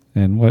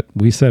 And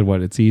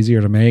it's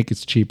easier to make.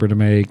 It's cheaper to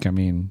make. I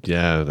mean.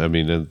 Yeah. I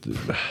mean.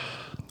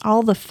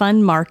 All the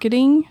fun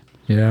marketing.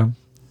 Yeah.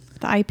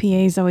 The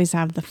IPAs always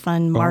have the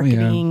fun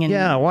marketing and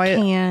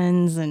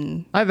cans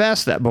and. I've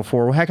asked that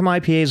before. How come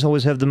IPAs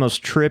always have the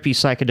most trippy,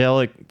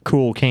 psychedelic,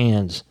 cool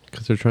cans?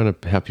 Because they're trying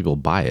to have people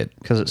buy it.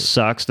 Because it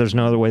sucks. There's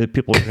no other way that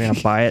people are going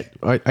to buy it.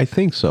 I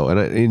think so.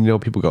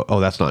 And people go, oh,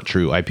 that's not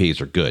true.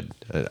 IPAs are good.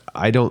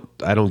 I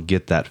don't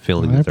get that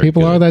feeling. That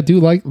people good. are that do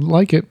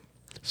like it.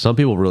 Some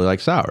people really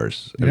like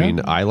sours. I Yeah.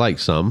 mean, I like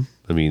some.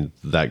 I mean,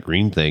 that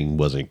green thing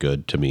wasn't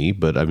good to me,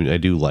 but I mean, I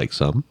do like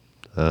some.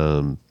 I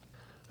don't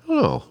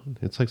know.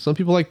 It's like some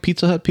people like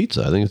Pizza Hut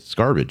pizza. I think it's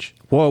garbage.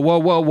 Whoa.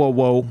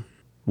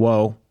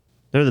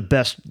 They're the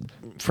best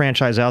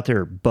franchise out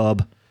there,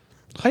 bub.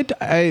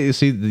 I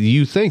see.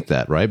 You think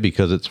that, right?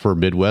 Because it's for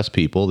Midwest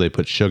people. They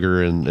put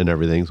sugar in and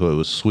everything, so it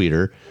was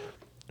sweeter.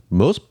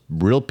 Most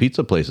real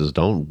pizza places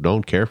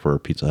don't care for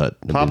Pizza Hut.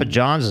 Papa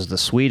John's is the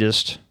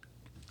sweetest.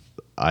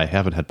 I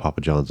haven't had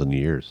Papa John's in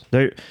years.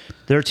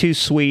 They're too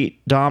sweet.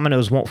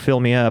 Domino's won't fill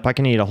me up. I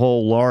can eat a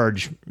whole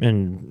large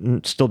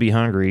and still be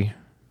hungry.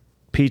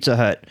 Pizza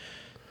Hut.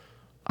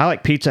 I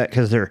like Pizza Hut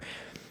because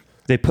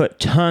they put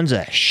tons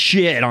of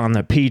shit on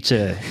the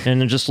pizza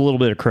and then just a little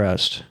bit of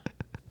crust.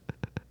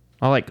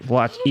 I like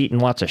eating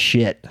lots of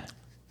shit.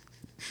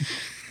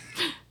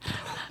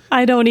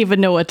 I don't even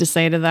know what to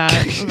say to that.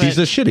 He's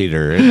a shit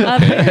eater.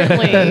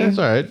 Apparently. It's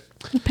all right.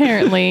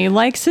 Apparently.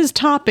 Likes his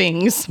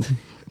toppings.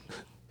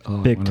 Oh,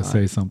 Big I want to time.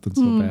 say something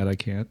so bad I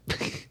can't.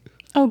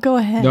 Oh, go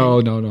ahead. No,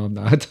 I'm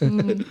not.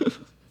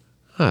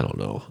 I don't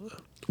know.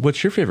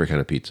 What's your favorite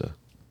kind of pizza?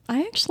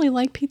 I actually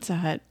like Pizza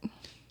Hut.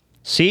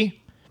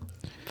 See?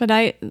 But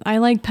I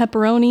like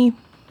pepperoni.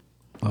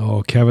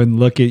 Oh, Kevin,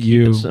 look at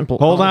you. simple.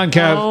 Hold on,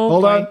 Kev. Oh,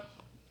 Hold boy. on.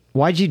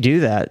 Why'd you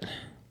do that?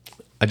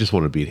 I just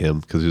want to beat him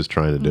because he was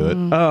trying to do it.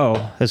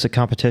 Oh, it's a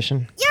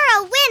competition?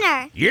 You're a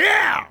winner.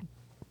 Yeah!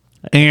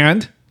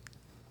 And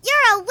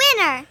You're a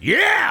winner.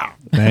 Yeah!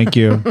 thank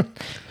you.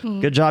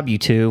 Good job, you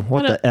two.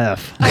 What the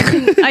F?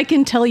 I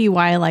can tell you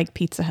why I like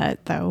Pizza Hut,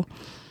 though.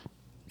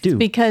 Do.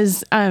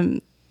 Because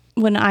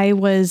when I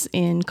was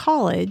in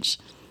college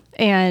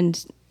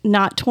and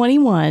not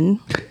 21,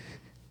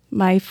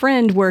 my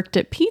friend worked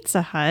at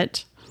Pizza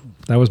Hut.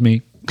 That was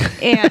me.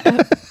 And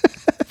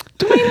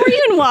Duane, were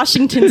you in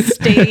Washington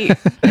State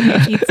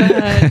at Pizza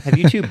Hut? Have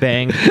you two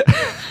banged?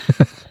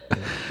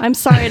 I'm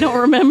sorry, I don't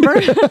remember.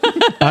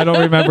 I don't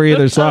remember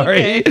either.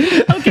 Sorry.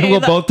 Okay, We'll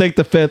both take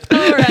the fifth.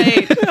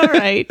 all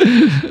right.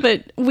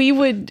 But we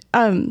would,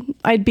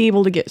 I'd be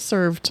able to get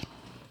served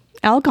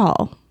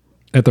alcohol.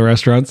 At the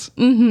restaurants?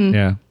 Mm-hmm.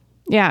 Yeah.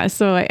 Yeah,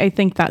 so I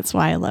think that's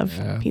why I love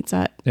Pizza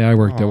Hut. Yeah, I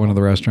worked at one of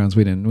the restaurants.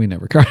 We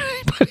never caught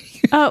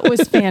anybody. Oh, it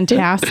was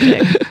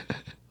fantastic.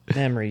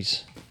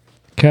 Memories.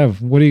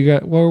 Kev, what do you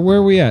got? Where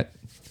are we at?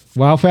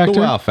 Wow Factor? The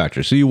Wow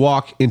Factor. So you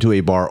walk into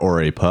a bar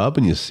or a pub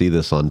and you see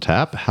this on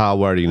tap. How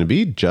wide are you going to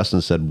be?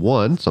 Justin said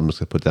 1, so I'm just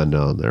going to put that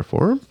down there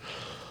for him.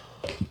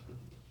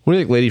 What do you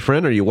think, lady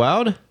friend? Are you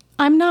wowed?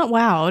 I'm not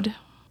wowed.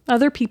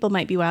 Other people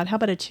might be wowed. How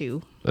about a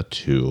 2? A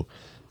 2.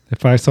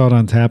 If I saw it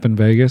on tap in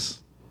Vegas,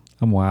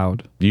 I'm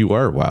wowed. You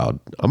are wowed.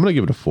 I'm going to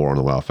give it a 4 on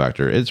the Wow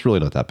Factor. It's really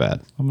not that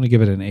bad. I'm going to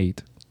give it an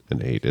 8.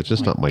 An 8. It's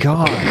just not my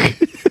God.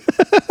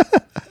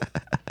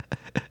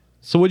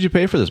 So what'd you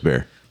pay for this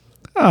beer?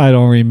 I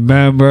don't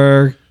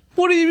remember.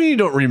 What do you mean you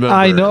don't remember?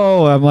 I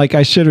know. I'm like,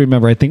 I should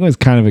remember. I think it was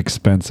kind of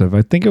expensive.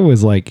 I think it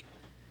was like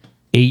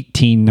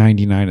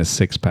 $18.99 a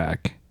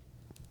 6-pack.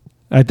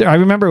 I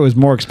remember it was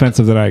more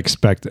expensive than I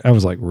expected. I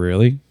was like,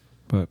 really?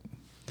 But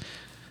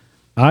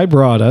I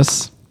brought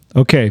us,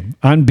 okay,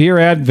 on Beer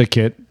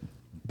Advocate,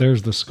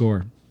 there's the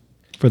score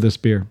for this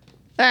beer.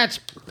 That's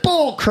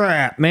bull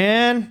crap,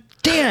 man.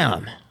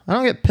 Damn. I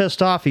don't get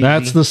pissed off easy.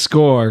 That's the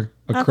score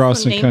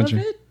across That's the the name country.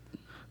 of it?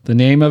 The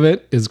name of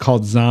it is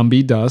called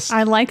Zombie Dust.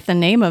 I like the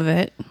name of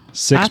it.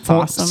 That's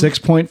awesome.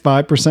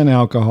 6.5%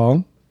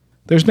 alcohol.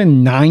 There's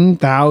been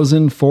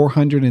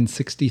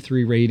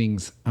 9,463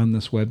 ratings on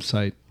this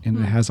website, and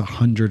it has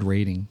 100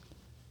 rating.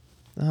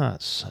 Ah,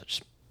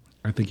 such.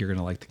 I think you're going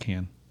to like the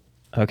can.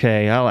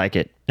 Okay, I like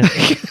it.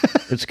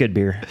 It's good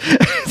beer.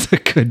 It's a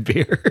good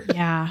beer.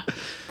 Yeah.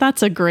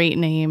 That's a great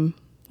name.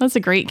 That's a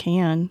great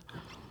can.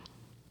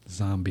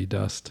 Zombie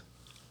Dust.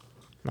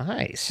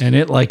 Nice. And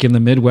it, like in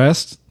the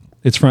Midwest,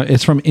 it's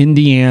from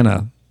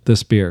Indiana,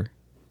 this beer.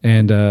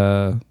 And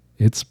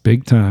it's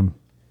big time.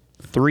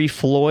 Three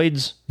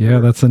Floyds. Yeah,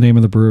 that's the name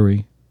of the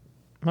brewery.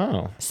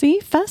 Oh. See?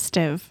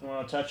 Festive.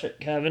 Want to touch it,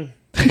 Kevin?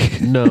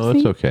 No,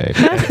 it's okay.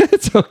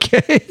 It's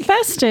okay.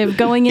 Festive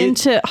going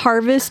into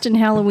harvest and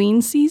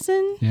Halloween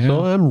season. Yeah.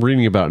 So I'm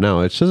reading about it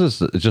now. It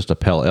says it's just a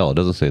Pale Ale. It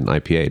doesn't say an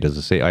IPA. Does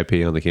it say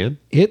IPA on the can?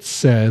 It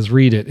says,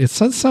 read it. It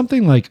says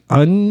something like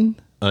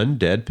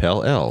Undead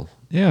Pale Ale.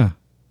 Yeah.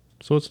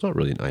 So it's not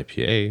really an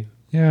IPA.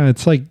 Yeah,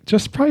 it's like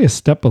just probably a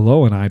step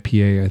below an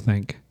IPA, I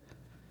think.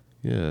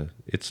 Yeah.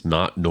 It's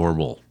not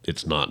normal.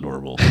 It's not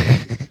normal.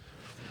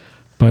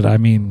 But I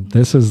mean,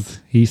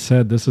 he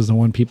said this is the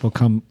one people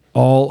come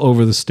all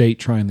over the state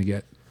trying to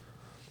get.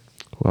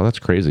 Wow, that's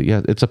crazy.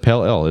 Yeah, it's a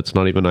Pale Ale. It's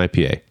not even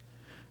IPA.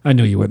 I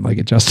knew you wouldn't like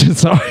it, Justin.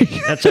 Sorry.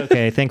 That's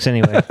okay. Thanks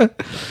anyway. As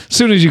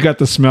soon as you got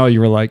the smell, you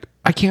were like,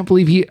 I can't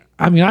believe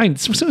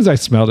as soon as I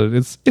smelled it,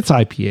 it's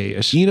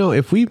IPA-ish. You know,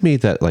 if we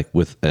made that like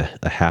with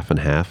a half and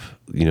half,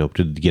 to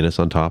Guinness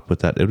on top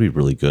with that, it would be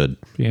really good.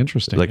 Be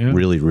interesting. Like yeah.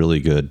 really, really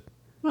good.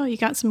 Well, you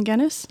got some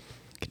Guinness?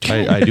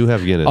 I do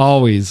have Guinness.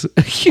 Always.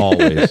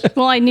 Always.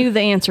 Well, I knew the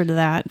answer to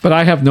that. But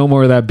I have no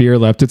more of that beer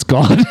left. It's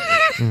gone.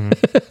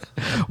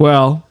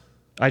 Well,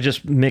 I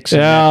just mix it.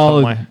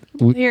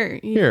 Here.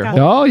 Here. got-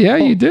 oh yeah,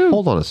 you do.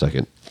 Hold on a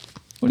second.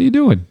 What are you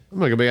doing? I'm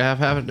going to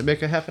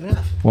make a half and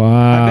half. I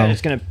Wow. bet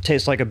it's going to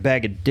taste like a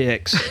bag of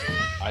dicks.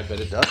 I bet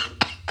it does.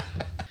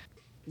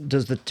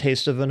 Does the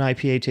taste of an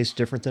IPA taste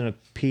different than a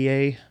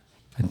PA?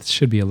 It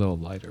should be a little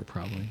lighter,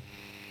 probably.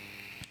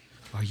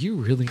 Are you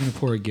really going to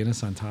pour a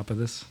Guinness on top of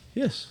this?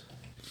 Yes.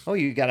 Oh,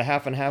 you got a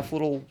half and half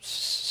little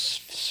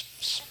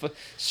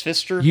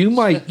sfister? You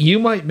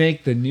might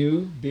make the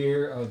new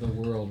beer of the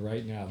world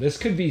right now. This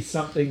could be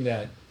something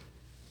that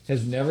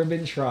has never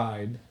been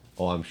tried.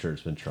 Oh, I'm sure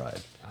it's been tried.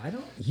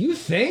 You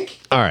think?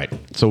 All right,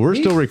 so we're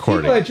still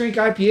recording. People that drink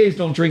IPAs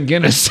don't drink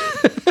Guinness.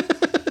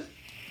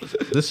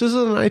 This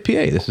isn't an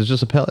IPA. This is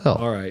just a pale ale.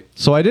 All right.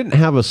 So I didn't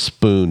have a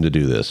spoon to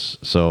do this.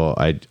 So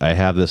I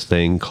have this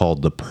thing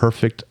called the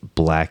Perfect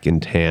Black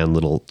and Tan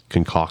little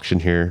concoction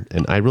here.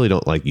 And I really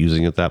don't like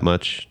using it that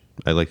much.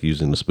 I like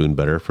using the spoon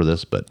better for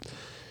this, but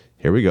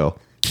here we go.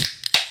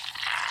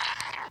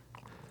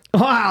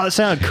 Wow, that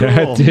sounded cool.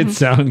 That did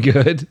sound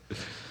good.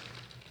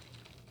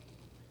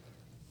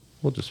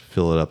 We'll just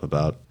fill it up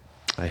about...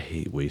 I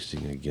hate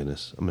wasting a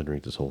Guinness. I'm going to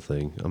drink this whole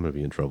thing. I'm going to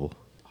be in trouble.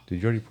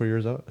 Did you already pour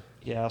yours out?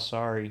 Yeah,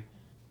 sorry.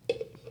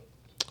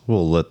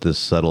 We'll let this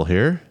settle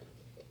here.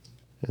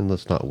 And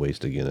let's not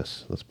waste a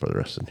Guinness. Let's pour the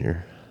rest in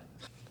here.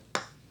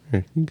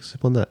 Here, you can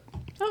sip on that.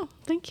 Oh,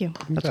 thank you.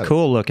 That's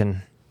cool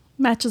looking.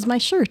 Matches my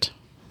shirt.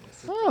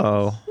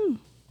 Oh.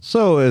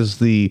 So as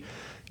the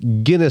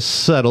Guinness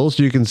settles,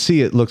 you can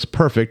see it looks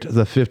perfect,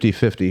 the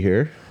 50-50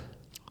 here.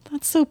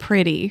 That's so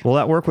pretty. Will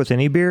that work with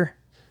any beer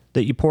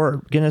that you pour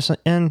Guinness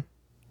in?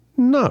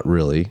 Not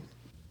really.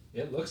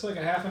 It looks like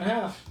a half and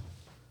half.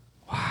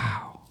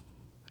 Wow.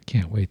 I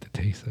can't wait to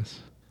taste this.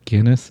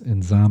 Guinness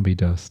and zombie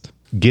dust.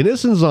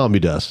 Guinness and zombie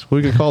dust.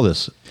 What do we call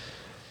this?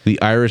 The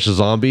Irish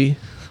zombie?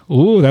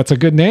 Ooh, that's a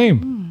good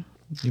name.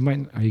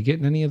 Are you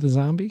getting any of the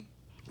zombie?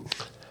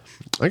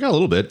 I got a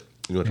little bit.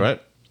 You want to try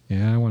it?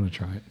 Yeah, I want to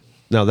try it.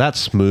 Now that's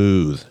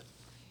smooth.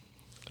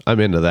 I'm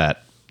into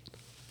that.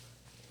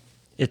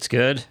 It's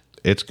good.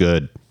 It's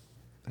good.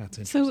 That's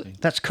interesting.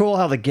 That's cool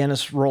how the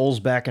Guinness rolls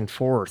back and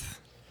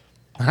forth.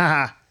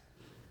 Ha!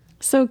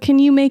 So can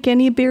you make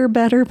any beer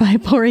better by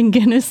pouring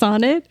Guinness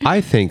on it?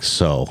 I think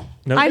so.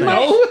 No, I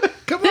might,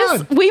 Come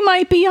this, on. we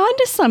might be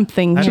onto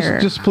something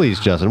here. Just please,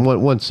 Justin,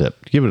 one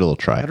sip. Give it a little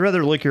try. I'd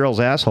rather lick your all's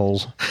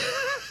assholes.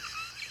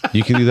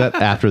 You can do that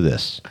after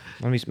this.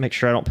 Let me make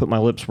sure I don't put my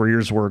lips where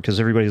yours were because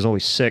everybody's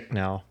always sick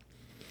now.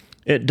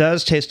 It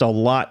does taste a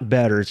lot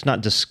better. It's not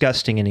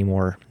disgusting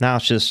anymore. Now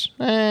it's just,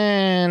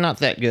 not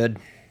that good.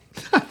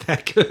 Not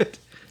that good.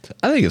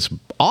 I think it's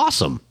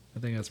awesome. I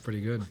think that's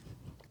pretty good.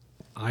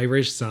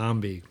 Irish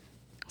zombie.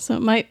 So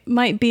it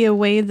might be a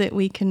way that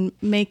we can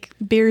make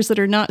beers that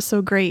are not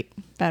so great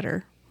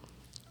better.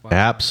 Wow.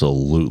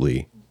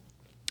 Absolutely.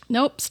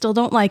 Nope, still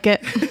don't like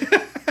it.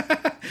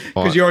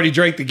 Because you already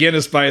drank the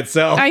Guinness by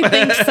itself. I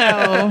think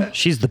so.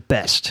 She's the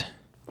best.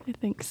 I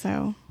think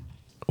so.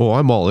 Oh,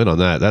 I'm all in on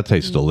that. That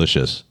tastes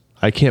delicious.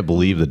 I can't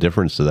believe the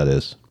difference that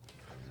is.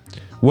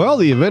 Well,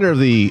 the inventor of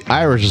the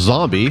Irish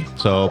zombie.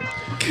 So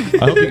I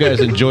hope you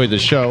guys enjoyed the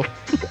show.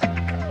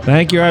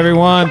 Thank you,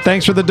 everyone.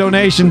 Thanks for the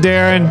donation,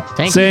 Darren.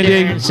 Thank Cindy.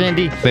 you, Darren,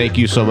 Cindy. Thank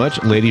you so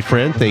much, lady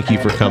friend. Thank you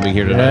for coming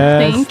here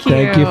tonight. Yes,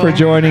 thank you for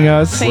joining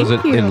us. Thank Was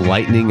it you.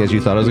 enlightening as you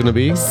thought it was going to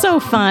be?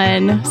 So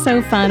fun.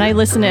 So fun. I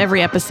listen to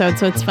every episode,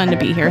 so it's fun to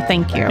be here.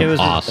 Thank you. It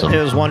was awesome.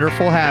 It was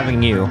wonderful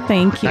having you.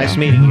 Thank you. Nice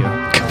meeting you.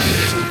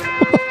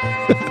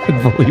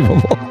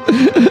 Unbelievable.